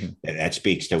year. Mm-hmm. That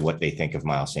speaks to what they think of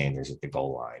Miles Sanders at the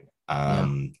goal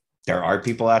line. There are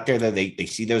people out there that they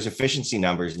see those efficiency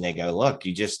numbers and they go, look,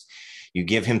 you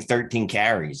give him 13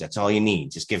 carries. That's all you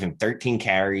need. Just give him 13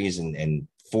 carries and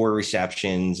 4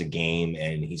 receptions a game,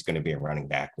 and he's going to be a running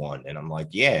back one. And I'm like,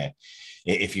 yeah,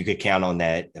 if you could count on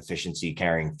that efficiency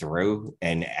carrying through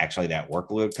and actually that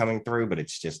workload coming through, but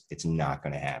it's not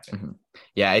going to happen. Mm-hmm.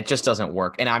 Yeah, it just doesn't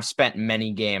work. And I've spent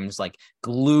many games like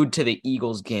glued to the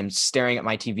Eagles games, staring at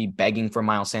my TV, begging for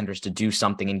Miles Sanders to do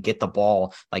something and get the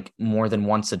ball like more than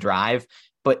once a drive.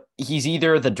 But he's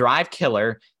either the drive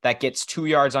killer that gets 2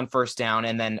 yards on first down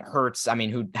and then Hurts,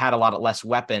 who had a lot of less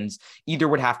weapons, either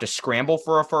would have to scramble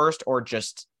for a first or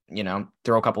just,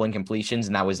 throw a couple incompletions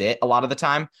and that was it a lot of the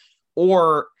time.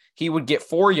 Or he would get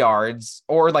 4 yards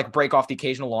or like break off the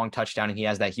occasional long touchdown and he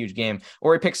has that huge game,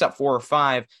 or he picks up 4 or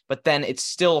 5, but then it's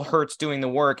still Hurts doing the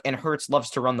work, and Hurts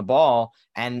loves to run the ball.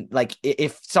 And like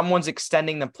if someone's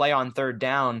extending the play on third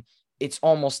down, it's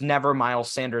almost never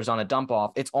Miles Sanders on a dump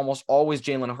off. It's almost always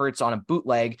Jalen Hurts on a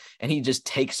bootleg, and he just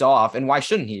takes off. And why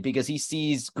shouldn't he? Because he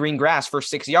sees green grass for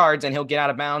 6 yards and he'll get out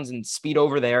of bounds and speed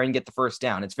over there and get the first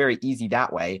down. It's very easy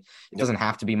that way. It doesn't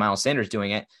have to be Miles Sanders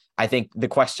doing it. I think the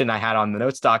question I had on the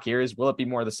note stock here is, will it be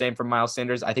more of the same from Miles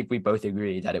Sanders? I think we both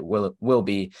agree that it will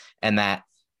be, and that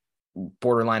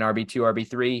borderline RB2,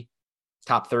 RB3,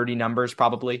 top 30 numbers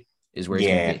probably is where he's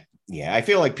going to be. Yeah, I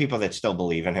feel like people that still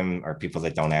believe in him are people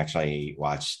that don't actually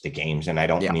watch the games. And I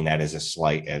don't mean that as a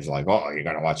slight, as like, oh, you're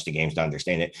going to watch the games to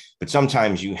understand it. But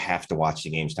sometimes you have to watch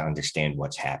the games to understand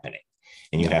what's happening.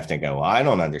 And you have to go, well, I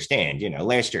don't understand.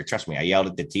 Last year, trust me, I yelled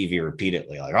at the TV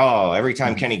repeatedly, like, oh, every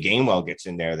time Kenny Gainwell gets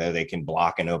in there, though, they can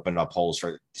block and open up holes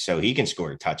so he can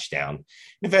score a touchdown. And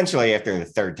eventually, after the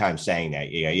third time saying that,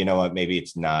 you know what, maybe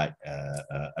it's not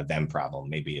a them problem.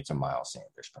 Maybe it's a Miles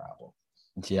Sanders problem.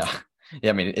 Yeah.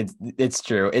 Yeah, it's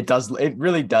true. It does. It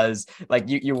really does. Like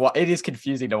it is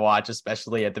confusing to watch,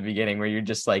 especially at the beginning where you're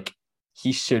just like,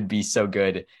 he should be so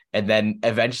good. And then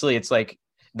eventually it's like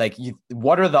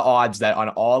what are the odds that on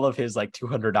all of his like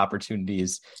 200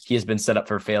 opportunities, he has been set up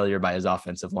for failure by his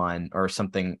offensive line or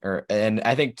something? And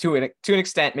I think to an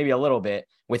extent, maybe a little bit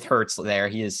with Hurts there,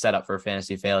 he is set up for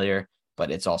fantasy failure,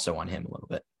 but it's also on him a little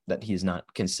bit that he's not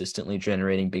consistently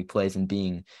generating big plays and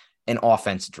being an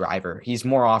offense driver. He's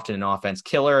more often an offense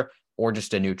killer or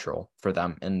just a neutral for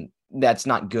them. And that's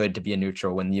not good to be a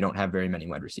neutral when you don't have very many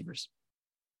wide receivers.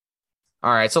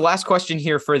 All right. So last question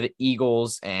here for the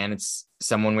Eagles, and it's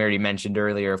someone we already mentioned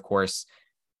earlier, of course.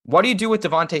 What do you do with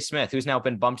Devontae Smith, who's now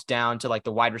been bumped down to like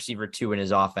the wide receiver 2 in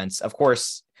his offense? Of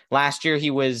course, last year he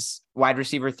was wide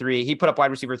receiver 3. He put up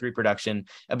wide receiver 3 production,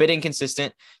 a bit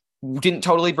inconsistent. Didn't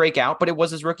totally break out, but it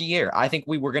was his rookie year. I think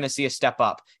we were going to see a step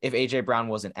up if A.J. Brown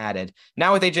wasn't added.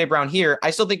 Now with A.J. Brown here, I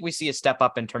still think we see a step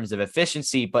up in terms of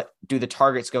efficiency, but do the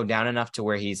targets go down enough to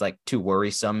where he's like too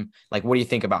worrisome? Like, what do you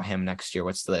think about him next year?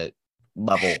 What's the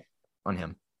level on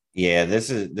him? Yeah,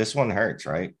 this one hurts,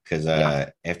 right? Because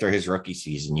after his rookie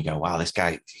season, you go, wow, this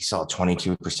guy, he saw a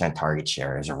 22% target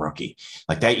share as a rookie.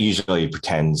 Like that usually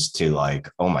pretends to like,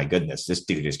 oh my goodness, this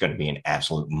dude is going to be an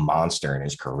absolute monster in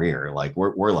his career. Like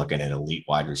we're looking at elite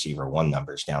wide receiver 1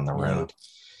 numbers down the road.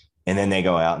 And then they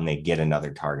go out and they get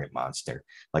another target monster,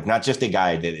 like not just a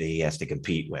guy that he has to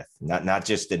compete with, not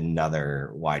just another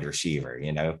wide receiver,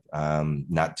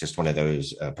 not just one of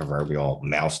those proverbial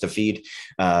mouse to feed,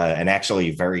 an actually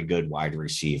very good wide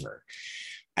receiver.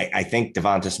 I think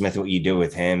Devonta Smith, what you do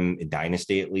with him in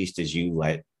Dynasty, at least, is you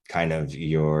let kind of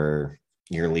your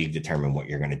league determine what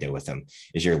you're going to do with him.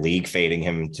 Is your league fading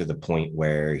him to the point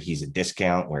where he's a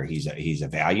discount, where he's a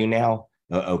value now?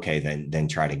 Okay, then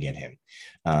try to get him.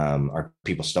 Are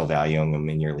people still valuing him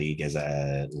in your league as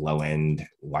a low end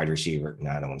wide receiver? No,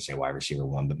 I don't want to say wide receiver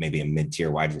 1, but maybe a mid-tier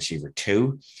wide receiver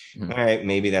 2. Mm-hmm. All right,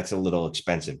 maybe that's a little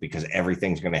expensive because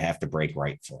everything's going to have to break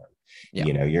right for him.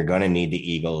 Yeah. You're going to need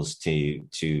the Eagles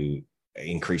to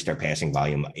increase their passing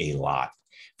volume a lot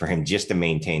for him just to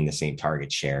maintain the same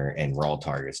target share and raw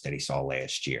targets that he saw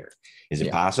last year. Is it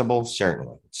possible?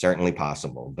 Certainly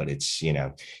possible, but it's,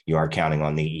 you are counting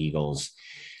on the Eagles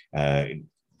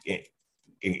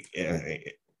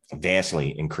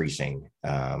vastly increasing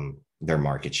their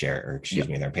market share, or excuse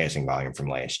me, their passing volume from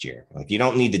last year. Like, you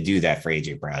don't need to do that for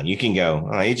AJ Brown. You can go,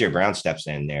 oh, AJ Brown steps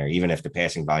in there, even if the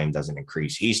passing volume doesn't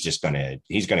increase, he's gonna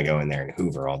go in there and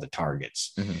hoover all the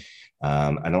targets. Mm-hmm.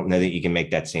 I don't know that you can make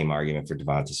that same argument for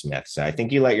Devonta Smith. So I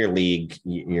think you let your league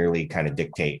kind of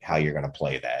dictate how you're going to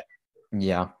play that.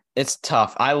 Yeah, it's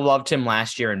tough. I loved him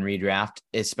last year in redraft,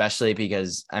 especially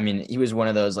because, I mean, he was one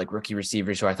of those like rookie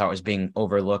receivers who I thought was being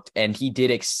overlooked, and he did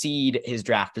exceed his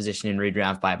draft position in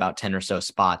redraft by about 10 or so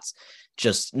spots.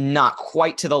 Just not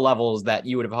quite to the levels that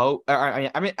you would have hoped.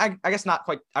 I guess not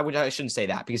quite. I shouldn't say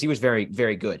that, because he was very,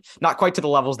 very good. Not quite to the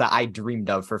levels that I dreamed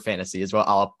of for fantasy is what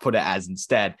I'll put it as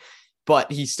instead.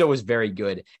 But he still was very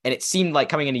good. And it seemed like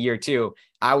coming into year 2,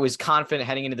 I was confident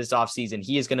heading into this offseason,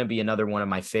 he is going to be another one of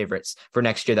my favorites for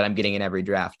next year that I'm getting in every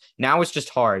draft. Now it's just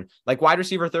hard. Like wide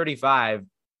receiver 35,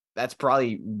 that's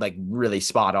probably like really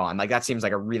spot on. Like that seems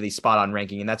like a really spot on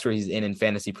ranking, and that's where he's in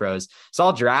Fantasy Pros. So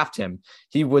I'll draft him.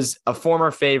 He was a former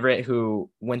favorite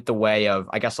who went the way of,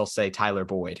 I guess I'll say, Tyler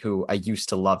Boyd, who I used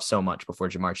to love so much before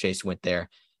Ja'Marr Chase went there.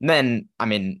 And then, I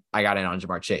mean, I got in on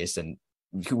Ja'Marr Chase, and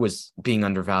who was being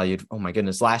undervalued, oh my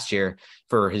goodness, last year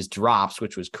for his drops,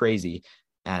 which was crazy.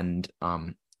 And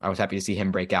I was happy to see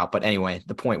him break out. But anyway,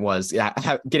 the point was,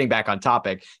 getting back on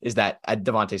topic, is that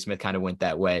Devonta Smith kind of went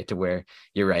that way, to where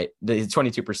you're right. The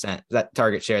 22%, that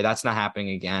target share, that's not happening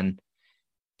again.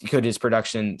 Could his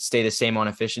production stay the same on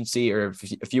efficiency, or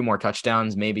a few more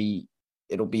touchdowns? Maybe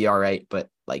it'll be all right. But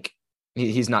like,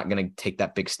 he's not going to take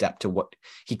that big step to what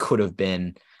he could have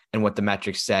been and what the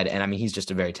metrics said. And I mean, he's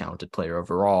just a very talented player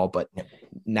overall, but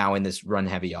now in this run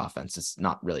heavy offense, it's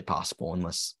not really possible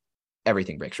unless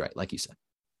everything breaks right, like you said.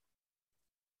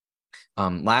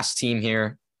 Last team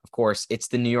here, of course, it's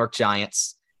the New York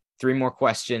Giants. 3 more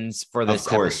questions for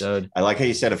this episode. I like how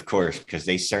you said, of course, because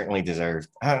they certainly deserve,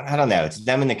 I don't know. It's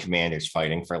them and the Commanders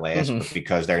fighting for last, but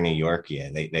because they're New York,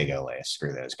 they go last.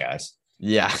 Screw those guys.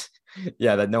 Yeah.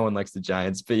 Yeah, that no one likes the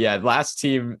Giants. But yeah, last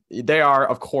team, they are,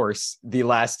 of course, the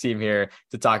last team here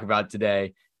to talk about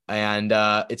today. And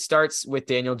it starts with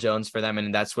Daniel Jones for them,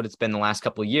 and that's what it's been the last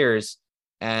couple of years.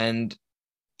 And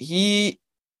he's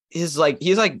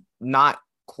not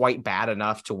quite bad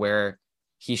enough to where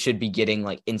he should be getting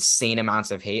like insane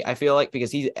amounts of hate, I feel like,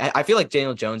 because I feel like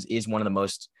Daniel Jones is one of the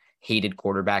most hated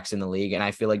quarterbacks in the league. And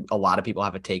I feel like a lot of people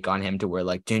have a take on him to where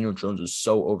like Daniel Jones is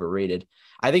so overrated.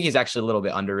 I think he's actually a little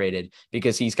bit underrated,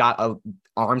 because he's got a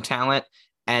arm talent,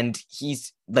 and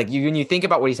he's like, when you think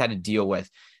about what he's had to deal with,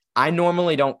 I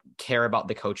normally don't care about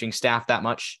the coaching staff that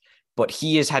much, but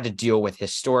he has had to deal with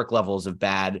historic levels of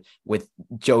bad with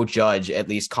Joe Judge, at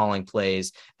least calling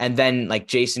plays. And then like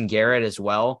Jason Garrett as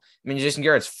well. I mean, Jason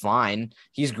Garrett's fine.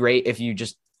 He's great if you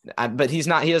just, but he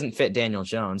doesn't fit Daniel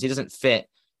Jones. He doesn't fit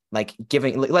like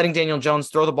letting Daniel Jones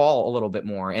throw the ball a little bit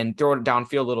more and throw it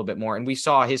downfield a little bit more. And we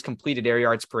saw his completed air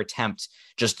yards per attempt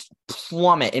just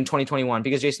plummet in 2021,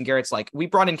 because Jason Garrett's like, we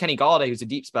brought in Kenny Golladay, who's a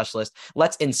deep specialist.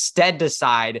 Let's instead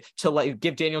decide to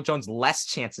give Daniel Jones less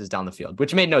chances down the field,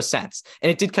 which made no sense. And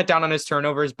it did cut down on his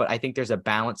turnovers, but I think there's a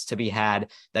balance to be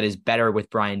had that is better with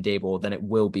Brian Daboll than it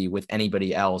will be with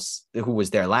anybody else who was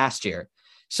there last year.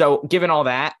 So given all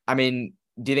that, I mean,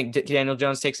 do you think Daniel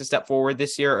Jones takes a step forward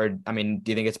this year? Or, I mean,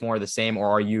 do you think it's more of the same,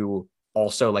 or are you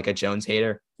also like a Jones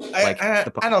hater? I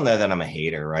don't know that I'm a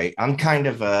hater, right? I'm kind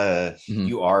of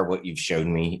you are what you've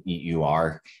shown me you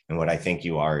are, and what I think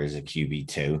you are is a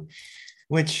QB2,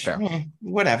 which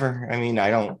whatever. I mean, I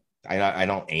don't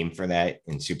aim for that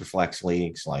in super flex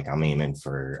leagues. Like, I'm aiming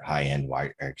for high end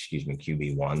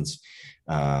QB1s.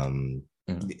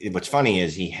 What's funny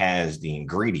is he has the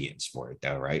ingredients for it,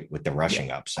 though, right? With the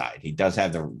rushing upside, he does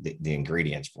have the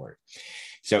ingredients for it.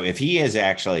 So if he is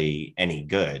actually any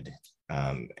good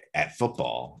at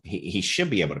football, he should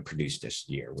be able to produce this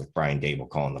year with Brian Daboll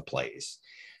calling the plays.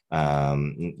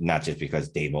 Not just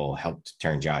because Daboll helped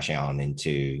turn Josh Allen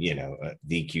into,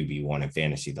 the QB1 in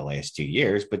fantasy the last 2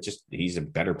 years, but just he's a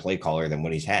better play caller than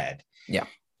what he's had. Yeah.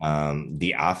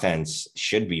 The offense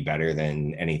should be better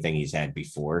than anything he's had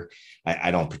before.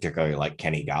 I don't particularly like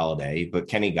Kenny Golladay, but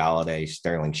Kenny Golladay,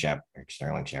 Sterling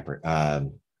Shepard,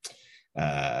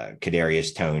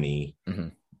 Kadarius Toney,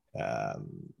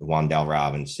 Wan'Dale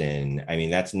Robinson. I mean,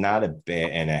 that's not a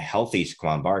bad, and a healthy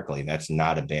Saquon Barkley. That's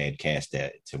not a bad cast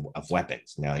of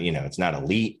weapons. Now, it's not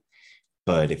elite,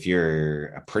 but if you're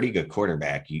a pretty good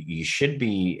quarterback, you should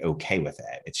be okay with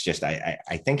that. It's just, I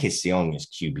think his ceiling is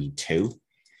QB2.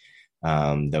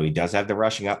 Though he does have the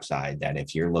rushing upside, that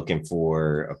if you're looking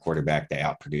for a quarterback to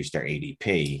outproduce their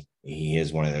ADP, he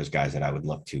is one of those guys that I would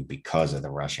look to because of the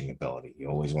rushing ability. You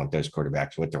always want those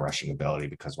quarterbacks with the rushing ability,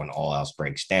 because when all else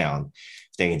breaks down,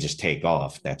 if they can just take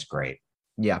off, that's great.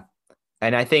 Yeah.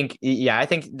 And I think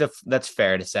that's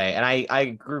fair to say. And I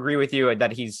agree with you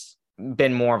that he's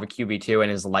been more of a QB2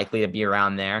 and is likely to be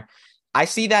around there. I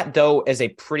see that, though, as a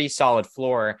pretty solid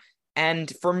floor.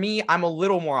 And for me, I'm a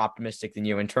little more optimistic than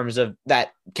you in terms of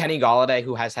that Kenny Golladay,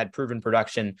 who has had proven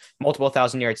production, multiple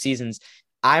 1,000-yard seasons.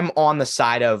 I'm more on the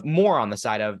side of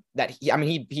that. He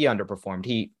underperformed.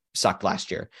 He sucked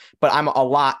last year, but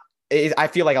I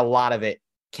feel like a lot of it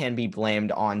can be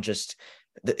blamed on just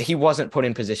he wasn't put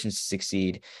in positions to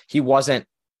succeed. He wasn't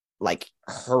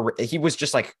he was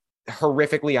just like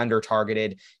horrifically under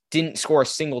targeted, didn't score a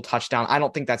single touchdown. I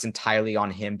don't think that's entirely on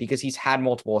him because he's had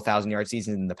multiple 1,000-yard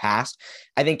seasons in the past.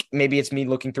 I think maybe it's me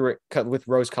looking through it with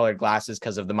rose-colored glasses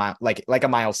because of the like a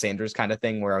Miles Sanders kind of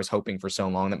thing where I was hoping for so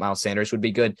long that Miles Sanders would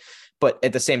be good. But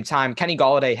at the same time, Kenny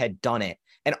Golladay had done it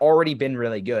and already been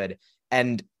really good.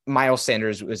 And Miles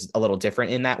Sanders was a little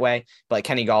different in that way, but like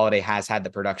Kenny Golladay has had the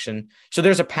production. So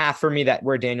there's a path for me that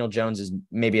where Daniel Jones is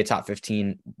maybe a top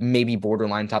 15, maybe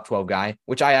borderline top 12 guy,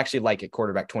 which I actually like at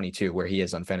quarterback 22 where he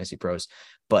is on Fantasy Pros.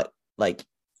 But like,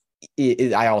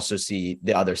 I also see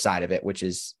the other side of it, which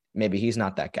is maybe he's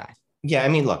not that guy. Yeah. I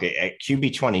mean, look, at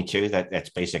QB 22,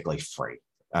 that's basically free.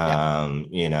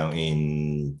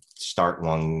 In start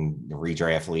one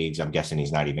redraft leagues, I'm guessing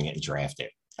he's not even getting drafted.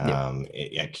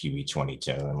 At QB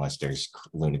 22, unless there's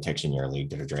lunatics in your league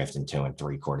that are drafting 2 and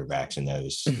 3 quarterbacks in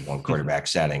those one quarterback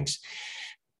settings.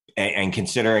 And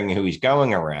considering who he's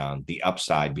going around, the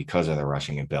upside because of the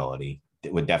rushing ability,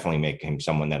 it would definitely make him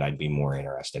someone that I'd be more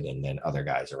interested in than other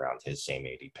guys around his same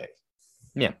ADP.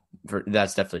 Yeah,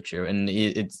 that's definitely true. And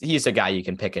he's a guy you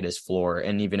can pick at his floor.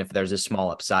 And even if there's a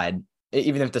small upside,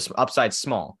 even if the upside's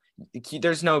small,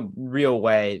 there's no real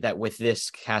way that with this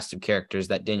cast of characters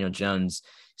that Daniel Jones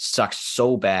sucks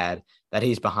so bad that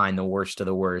he's behind the worst of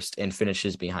the worst and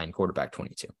finishes behind quarterback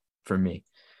 22 for me,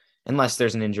 unless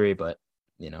there's an injury. But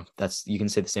you can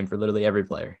say the same for literally every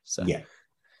player. So yeah.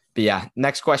 But yeah,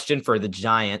 next question for the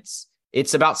Giants.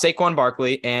 It's about Saquon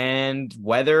Barkley and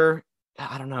whether,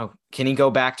 I don't know, can he go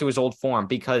back to his old form?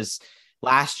 Because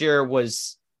last year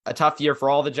was a tough year for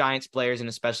all the Giants players and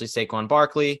especially Saquon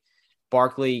Barkley.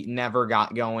 Barkley never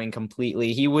got going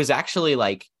completely. He was actually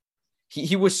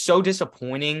he was so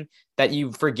disappointing that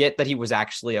you forget that he was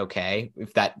actually okay.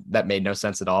 If that made no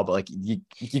sense at all, but you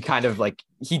kind of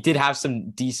he did have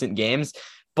some decent games.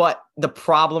 But the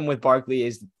problem with Barkley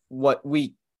is what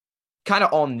we kind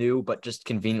of all knew, but just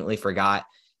conveniently forgot,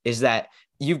 is that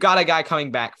you've got a guy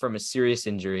coming back from a serious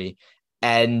injury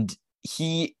and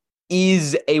he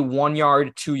is a 1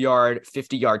 yard, 2 yard,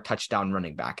 50-yard touchdown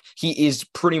running back. He is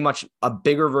pretty much a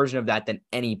bigger version of that than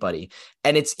anybody.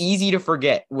 And it's easy to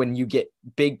forget when you get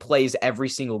big plays every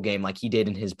single game, like he did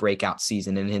in his breakout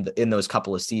season and in those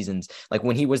couple of seasons, like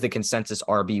when he was the consensus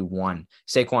RB1,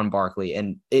 Saquon Barkley.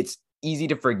 And it's easy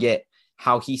to forget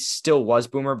how he still was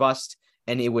boomer bust.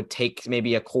 And it would take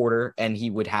maybe a quarter and he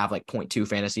would have 0.2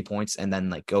 fantasy points and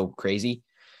then go crazy.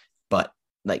 But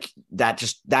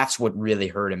that's what really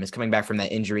hurt him, is coming back from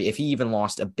that injury. If he even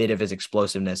lost a bit of his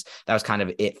explosiveness, that was kind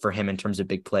of it for him in terms of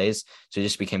big plays. So he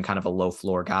just became kind of a low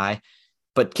floor guy.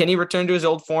 But can he return to his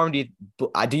old form?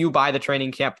 Do you buy the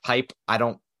training camp hype? I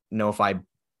don't know if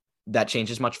that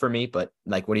changes much for me, but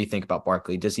what do you think about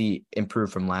Barkley? Does he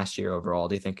improve from last year overall,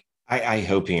 do you think? I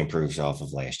hope he improves off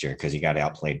of last year because he got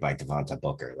outplayed by Devonta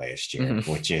Booker last year,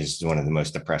 which is one of the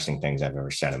most depressing things I've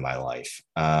ever said in my life.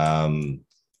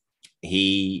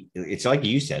 It's like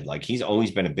you said, he's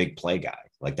always been a big play guy.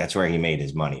 That's where he made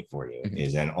his money for you,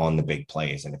 is then on the big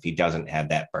plays. And if he doesn't have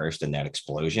that burst and that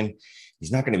explosion,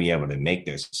 he's not going to be able to make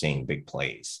those same big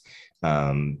plays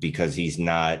because he's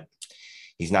not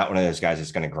one of those guys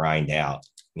that's going to grind out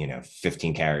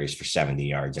 15 carries for 70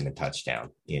 yards and a touchdown.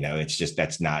 It's just,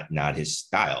 that's not his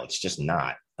style. It's just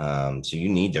not. So you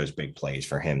need those big plays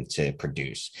for him to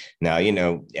produce. Now,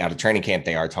 out of training camp,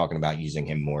 they are talking about using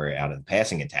him more out of the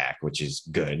passing attack, which is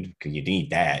good because you need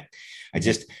that.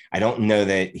 I don't know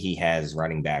that he has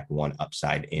running back one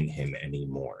upside in him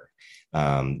anymore.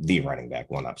 The running back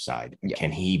one upside. Yeah.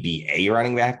 Can he be a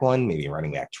running back one? Maybe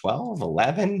running back 12,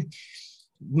 11,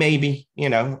 maybe,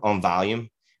 on volume.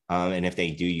 And if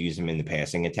they do use him in the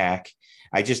passing attack,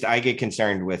 I get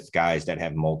concerned with guys that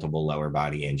have multiple lower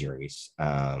body injuries,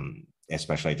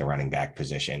 especially at the running back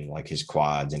position. His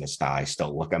quads and his thighs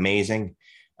still look amazing,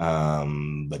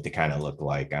 but they kind of look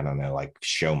like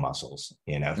show muscles,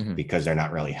 because they're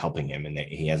not really helping him and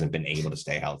he hasn't been able to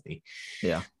stay healthy.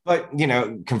 Yeah. But,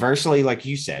 conversely, like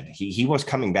you said, he was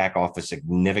coming back off a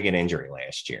significant injury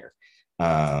last year.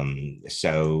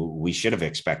 So we should have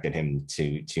expected him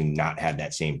to not have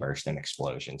that same burst and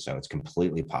explosion. So it's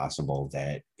completely possible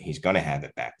that he's going to have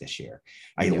it back this year.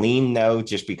 I lean though,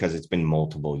 just because it's been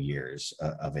multiple years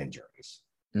of injuries.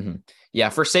 Mm-hmm. Yeah,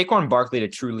 for Saquon Barkley to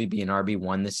truly be an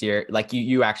RB1 this year, like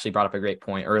you actually brought up a great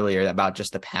point earlier about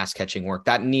just the pass catching work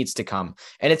that needs to come.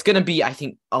 And it's going to be, I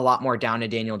think, a lot more down to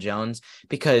Daniel Jones,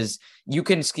 because you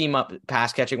can scheme up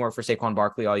pass catching work for Saquon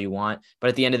Barkley all you want. But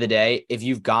at the end of the day, if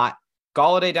you've got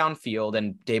Golladay downfield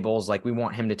and Daboll's like, we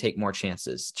want him to take more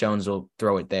chances, Jones will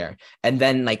throw it there. And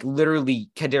then like literally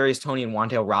Kadarius Toney and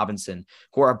Wan'Dale Robinson,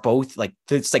 who are both like,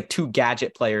 it's like two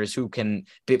gadget players who can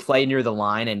play near the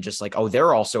line and just like, oh,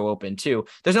 they're also open too.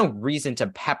 There's no reason to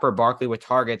pepper Barkley with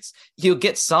targets. He'll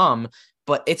get some,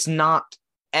 but it's not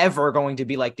ever going to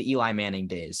be like the Eli Manning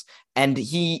days. And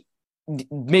he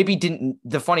maybe didn't.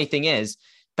 The funny thing is,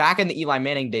 back in the Eli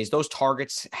Manning days, those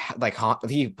targets, like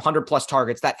he 100+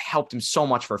 targets, that helped him so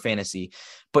much for fantasy,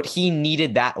 but he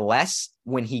needed that less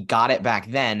when he got it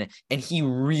back then. And he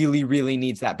really, really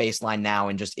needs that baseline now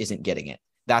and just isn't getting it.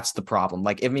 That's the problem.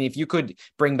 Like, I mean, if you could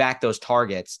bring back those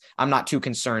targets, I'm not too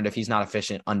concerned if he's not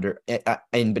efficient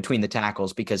in between the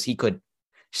tackles, because he could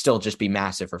still just be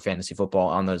massive for fantasy football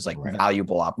on those like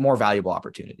more valuable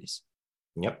opportunities.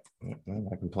 Yep.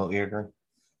 I completely agree.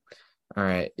 All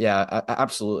right. Yeah,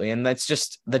 absolutely. And that's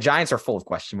just, the Giants are full of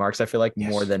question marks, I feel like,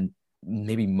 more than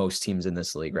maybe most teams in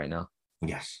this league right now.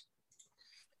 Yes.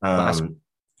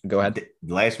 Go ahead.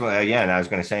 The last one. And I was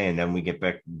going to say, and then we get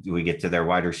to their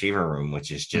wide receiver room,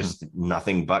 which is just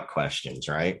nothing but questions,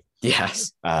 right?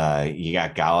 Yes. You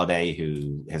got Golladay,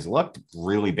 who has looked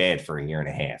really bad for a year and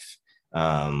a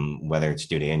half, whether it's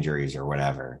due to injuries or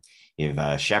whatever. You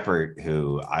have Shepard,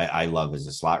 who I love as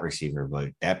a slot receiver, but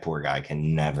that poor guy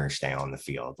can never stay on the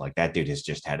field. Like, that dude has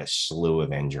just had a slew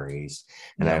of injuries.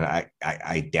 And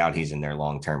I doubt he's in their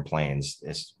long-term plans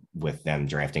with them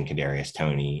drafting Kadarius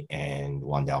Toney and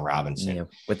Wan'Dale Robinson. Yeah,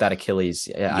 with that Achilles,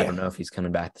 I don't know if he's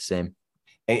coming back the same.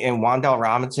 And Wan'Dale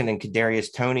Robinson and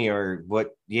Kadarius Toney are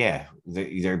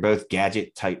they're both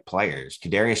gadget type players.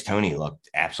 Kadarius Toney looked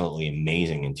absolutely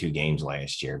amazing in 2 games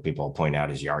last year. People point out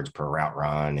his yards per route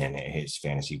run and his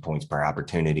fantasy points per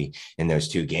opportunity in those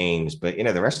 2 games. But,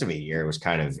 the rest of the year was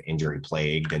kind of injury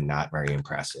plagued and not very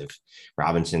impressive.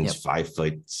 Robinson's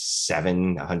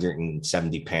 5'7",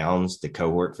 170 pounds. The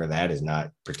cohort for that is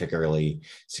not particularly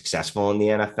successful in the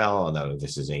NFL, although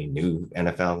this is a new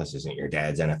NFL. This isn't your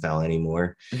dad's NFL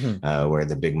anymore, where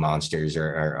the big monsters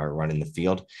are running the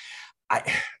field.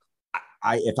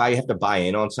 If I have to buy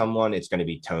in on someone, it's going to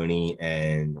be Toney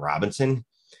and Robinson,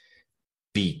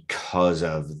 because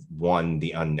of 1,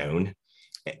 the unknown,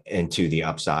 and 2, the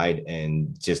upside,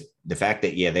 and just the fact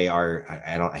that they are.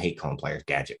 I hate calling players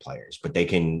gadget players, but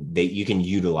you can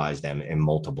utilize them in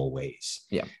multiple ways.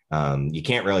 Yeah. You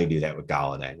can't really do that with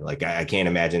Golladay. Like, I can't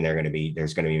imagine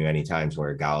there's going to be many times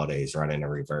where Galladay's running a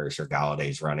reverse or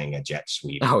Galladay's running a jet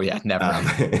sweep. Oh yeah, never.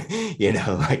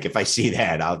 Like, if I see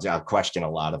that, I'll question a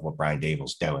lot of what Brian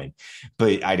Daboll's doing.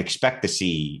 But I'd expect to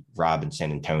see Robinson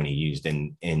and Toney used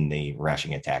in the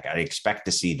rushing attack. I'd expect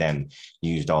to see them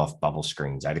used off bubble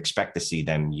screens. I'd expect to see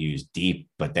them used deep,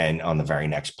 but then on the very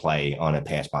next play on a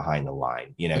pass behind the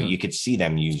line. You could see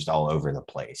them used all over the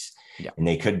place. Yeah. And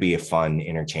they could be a fun,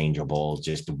 interchangeable,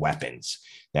 just weapons,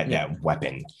 that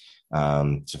weapon.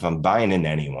 So if I'm buying into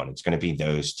anyone, it's going to be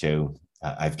those 2.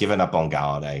 I've given up on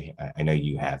Golladay. I know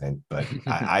you haven't, but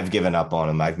I've given up on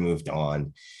him. I've moved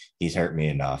on. He's hurt me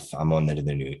enough. I'm on the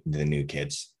new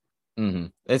kids. Mm-hmm.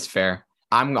 It's fair.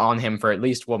 I'm on him for at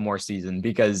least one more season,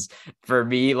 because for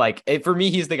me,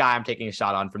 he's the guy I'm taking a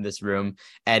shot on from this room.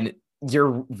 And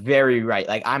you're very right.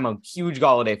 Like, I'm a huge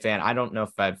Golladay fan. I don't know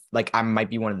if I might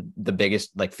be one of the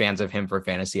biggest fans of him for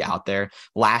fantasy out there.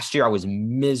 Last year, I was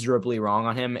miserably wrong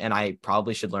on him, and I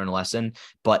probably should learn a lesson.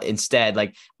 But instead,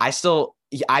 I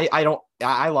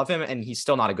love him, and he's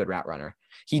still not a good route runner.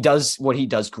 He does what he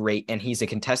does great, and he's a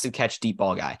contested catch deep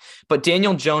ball guy. But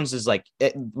Daniel Jones is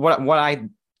what I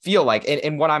feel like,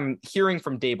 and what I'm hearing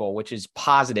from Daboll, which is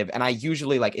positive. And I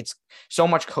usually it's so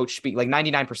much coach speak,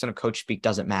 99% of coach speak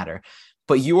doesn't matter,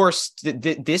 but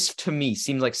this to me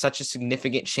seems like such a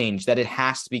significant change that it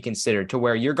has to be considered, to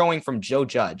where you're going from Joe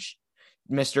Judge,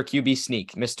 Mr. QB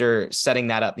sneak, Mr. setting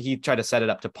that up. He tried to set it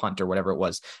up to punt or whatever it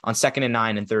was on 2nd and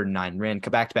 9 and 3rd and 9, ran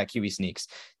back-to-back QB sneaks.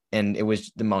 And it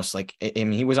was the most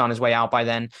he was on his way out by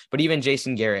then, but even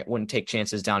Jason Garrett wouldn't take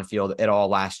chances downfield at all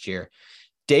last year.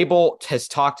 Daboll has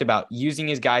talked about using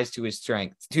his guys to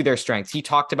their strengths. He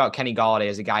talked about Kenny Golladay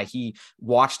as a guy he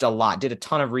watched a lot, did a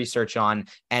ton of research on,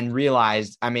 and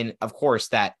realized, of course,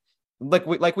 that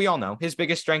like we all know, his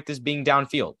biggest strength is being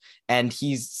downfield. And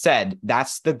he's said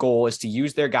that's the goal, is to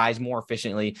use their guys more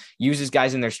efficiently, use his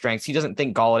guys in their strengths. He doesn't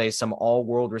think Golladay is some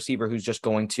all-world receiver who's just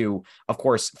going to, of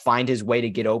course, find his way to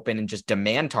get open and just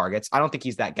demand targets. I don't think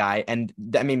he's that guy. And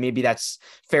I mean, maybe that's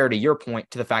fair to your point,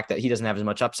 to the fact that he doesn't have as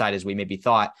much upside as we maybe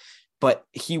thought, but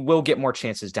he will get more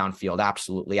chances downfield.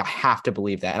 Absolutely. I have to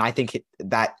believe that. And I think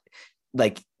that,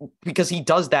 like, because he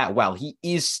does that well, he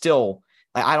is still,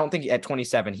 I don't think at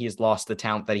 27, he has lost the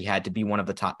talent that he had to be one of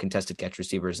the top contested catch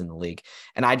receivers in the league.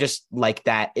 And I just like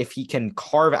that if he can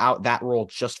carve out that role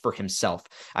just for himself,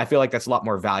 I feel like that's a lot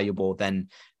more valuable than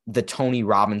the Tony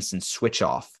Robinson switch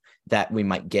off that we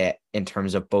might get in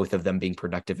terms of both of them being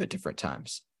productive at different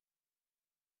times.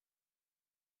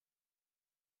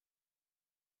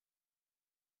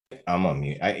 I'm on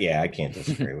mute. I can't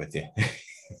disagree with you.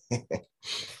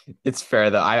 It's fair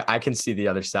though. I can see the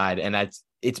other side, and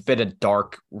it's been a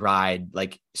dark ride,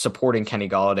 like supporting Kenny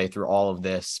Golladay through all of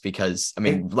this, because I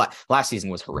mean, last season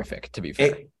was horrific, to be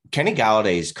fair. Kenny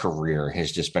Galladay's career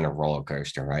has just been a roller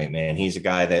coaster, right, man? He's a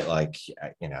guy that, like,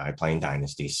 I play in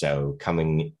Dynasty. So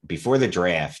coming before the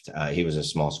draft, he was a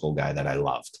small school guy that I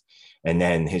loved. And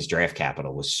then his draft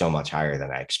capital was so much higher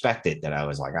than I expected that I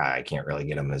was like, I can't really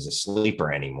get him as a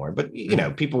sleeper anymore. But,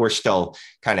 people were still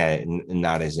kind of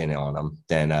not as in on him.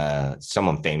 Then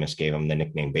someone famous gave him the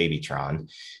nickname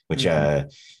Babytron, which,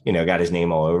 got his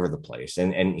name all over the place.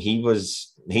 And he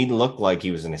looked like he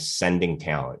was an ascending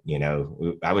talent.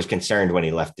 I was concerned when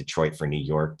he left Detroit for New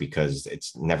York, because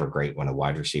it's never great when a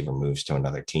wide receiver moves to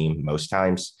another team most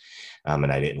times.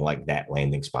 And I didn't like that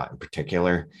landing spot in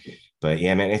particular. But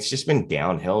yeah, man, it's just been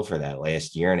downhill for that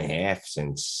last year and a half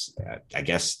since I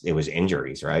guess it was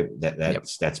injuries, right?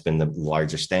 That's been the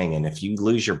largest thing. And if you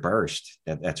lose your burst,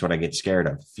 that's what I get scared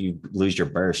of. If you lose your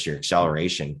burst, your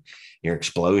acceleration, your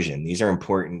explosion, these are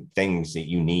important things that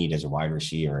you need as a wide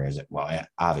receiver,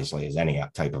 obviously as any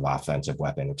type of offensive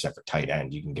weapon, except for tight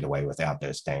end, you can get away without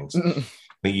those things.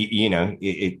 But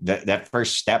that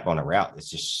first step on a route is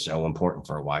just so important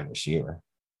for a wide receiver.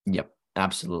 Yep,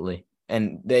 absolutely.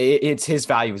 And it's his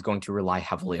value is going to rely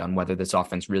heavily on whether this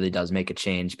offense really does make a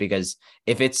change, because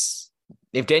if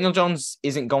Daniel Jones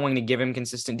isn't going to give him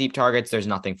consistent deep targets, there's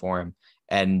nothing for him.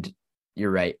 And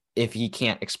you're right. If he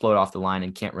can't explode off the line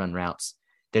and can't run routes,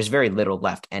 there's very little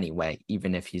left anyway,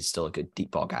 even if he's still a good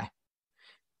deep ball guy.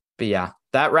 But yeah,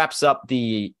 that wraps up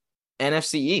the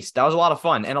NFC East. That was a lot of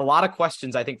fun and a lot of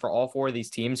questions, I think, for all four of these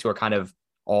teams who are kind of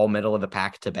all middle of the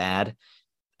pack to bad.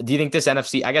 Do you think this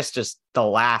NFC, I guess just the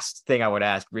last thing I would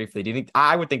ask briefly,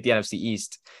 I would think the NFC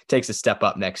East takes a step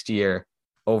up next year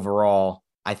overall?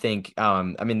 I think,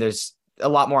 there's a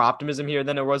lot more optimism here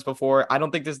than there was before. I don't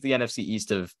think this is the NFC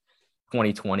East of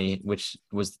 2020, which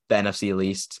was the NFC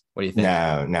least. What do you think?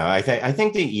 No, I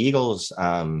think the Eagles,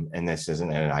 and this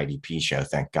isn't an IDP show,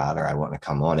 thank God, or I wouldn't have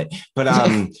come on it, but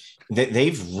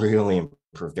they've really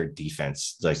improved their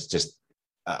defense, like just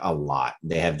a lot.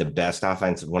 They have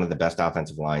one of the best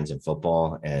offensive lines in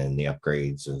football, and the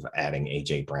upgrades of adding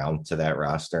AJ Brown to that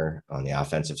roster on the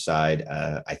offensive side.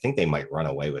 I think they might run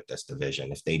away with this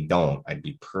division. If they don't, I'd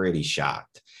be pretty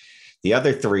shocked. The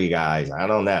other three guys, I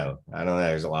don't know.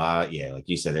 There's a lot. Yeah, like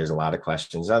you said, there's a lot of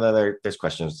questions. There's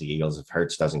questions with the Eagles. If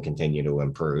Hurts doesn't continue to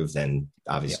improve, then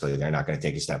obviously they're not going to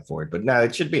take a step forward. But no,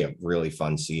 it should be a really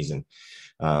fun season.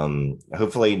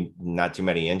 Hopefully not too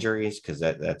many injuries, because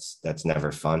that's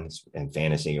never fun in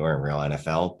fantasy or in real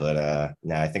NFL. But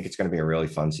no, I think it's going to be a really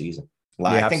fun season.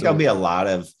 I think there'll be a lot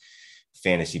of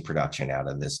fantasy production out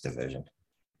of this division.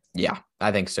 Yeah,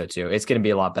 I think so too. It's going to be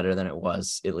a lot better than it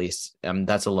was, at least.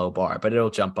 That's a low bar, but it'll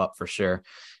jump up for sure.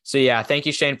 So yeah, thank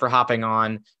you, Shane, for hopping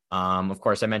on. Of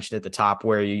course, I mentioned at the top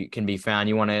where you can be found.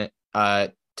 You want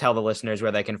to tell the listeners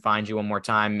where they can find you one more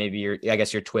time? Maybe your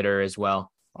Twitter as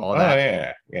well. All of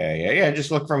that. Yeah.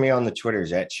 Just look for me on the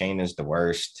Twitters at Shane is the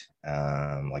worst.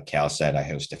 Like Cal said, I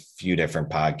host a few different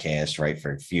podcasts, right,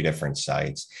 for a few different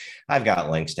sites. I've got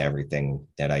links to everything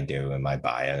that I do in my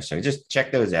bio. So just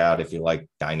check those out if you like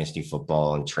dynasty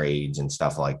football and trades and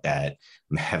stuff like that.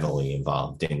 I'm heavily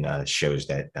involved in shows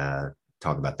that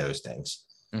talk about those things.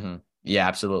 Mm-hmm. Yeah,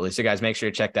 absolutely. So guys, make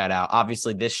sure to check that out.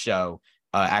 Obviously, this show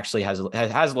actually has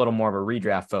a little more of a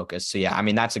redraft focus. So yeah,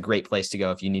 that's a great place to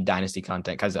go if you need dynasty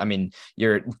content, because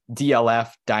your DLF,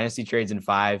 Dynasty Trades in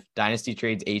 5, Dynasty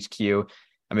Trades HQ.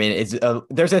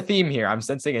 There's a theme here. I'm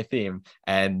sensing a theme.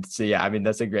 And so yeah,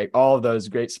 that's all of those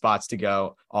great spots to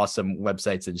go. Awesome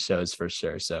websites and shows for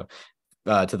sure. So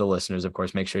to the listeners, of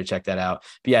course, make sure to check that out.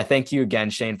 But yeah, thank you again,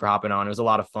 Shane, for hopping on. It was a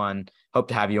lot of fun. Hope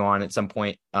to have you on at some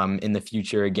point in the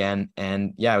future again.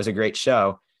 And yeah, it was a great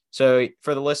show. So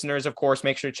for the listeners, of course,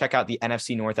 make sure to check out the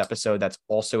NFC North episode. That's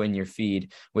also in your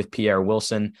feed with Pierre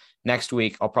Wilson. Next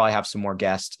week, I'll probably have some more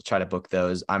guests, try to book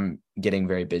those. I'm getting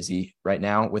very busy right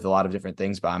now with a lot of different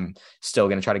things, but I'm still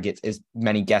going to try to get as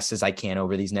many guests as I can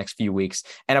over these next few weeks.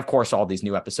 And of course, all these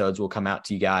new episodes will come out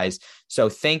to you guys. So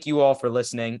thank you all for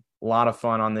listening. A lot of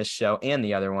fun on this show and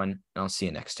the other one. I'll see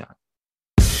you next time.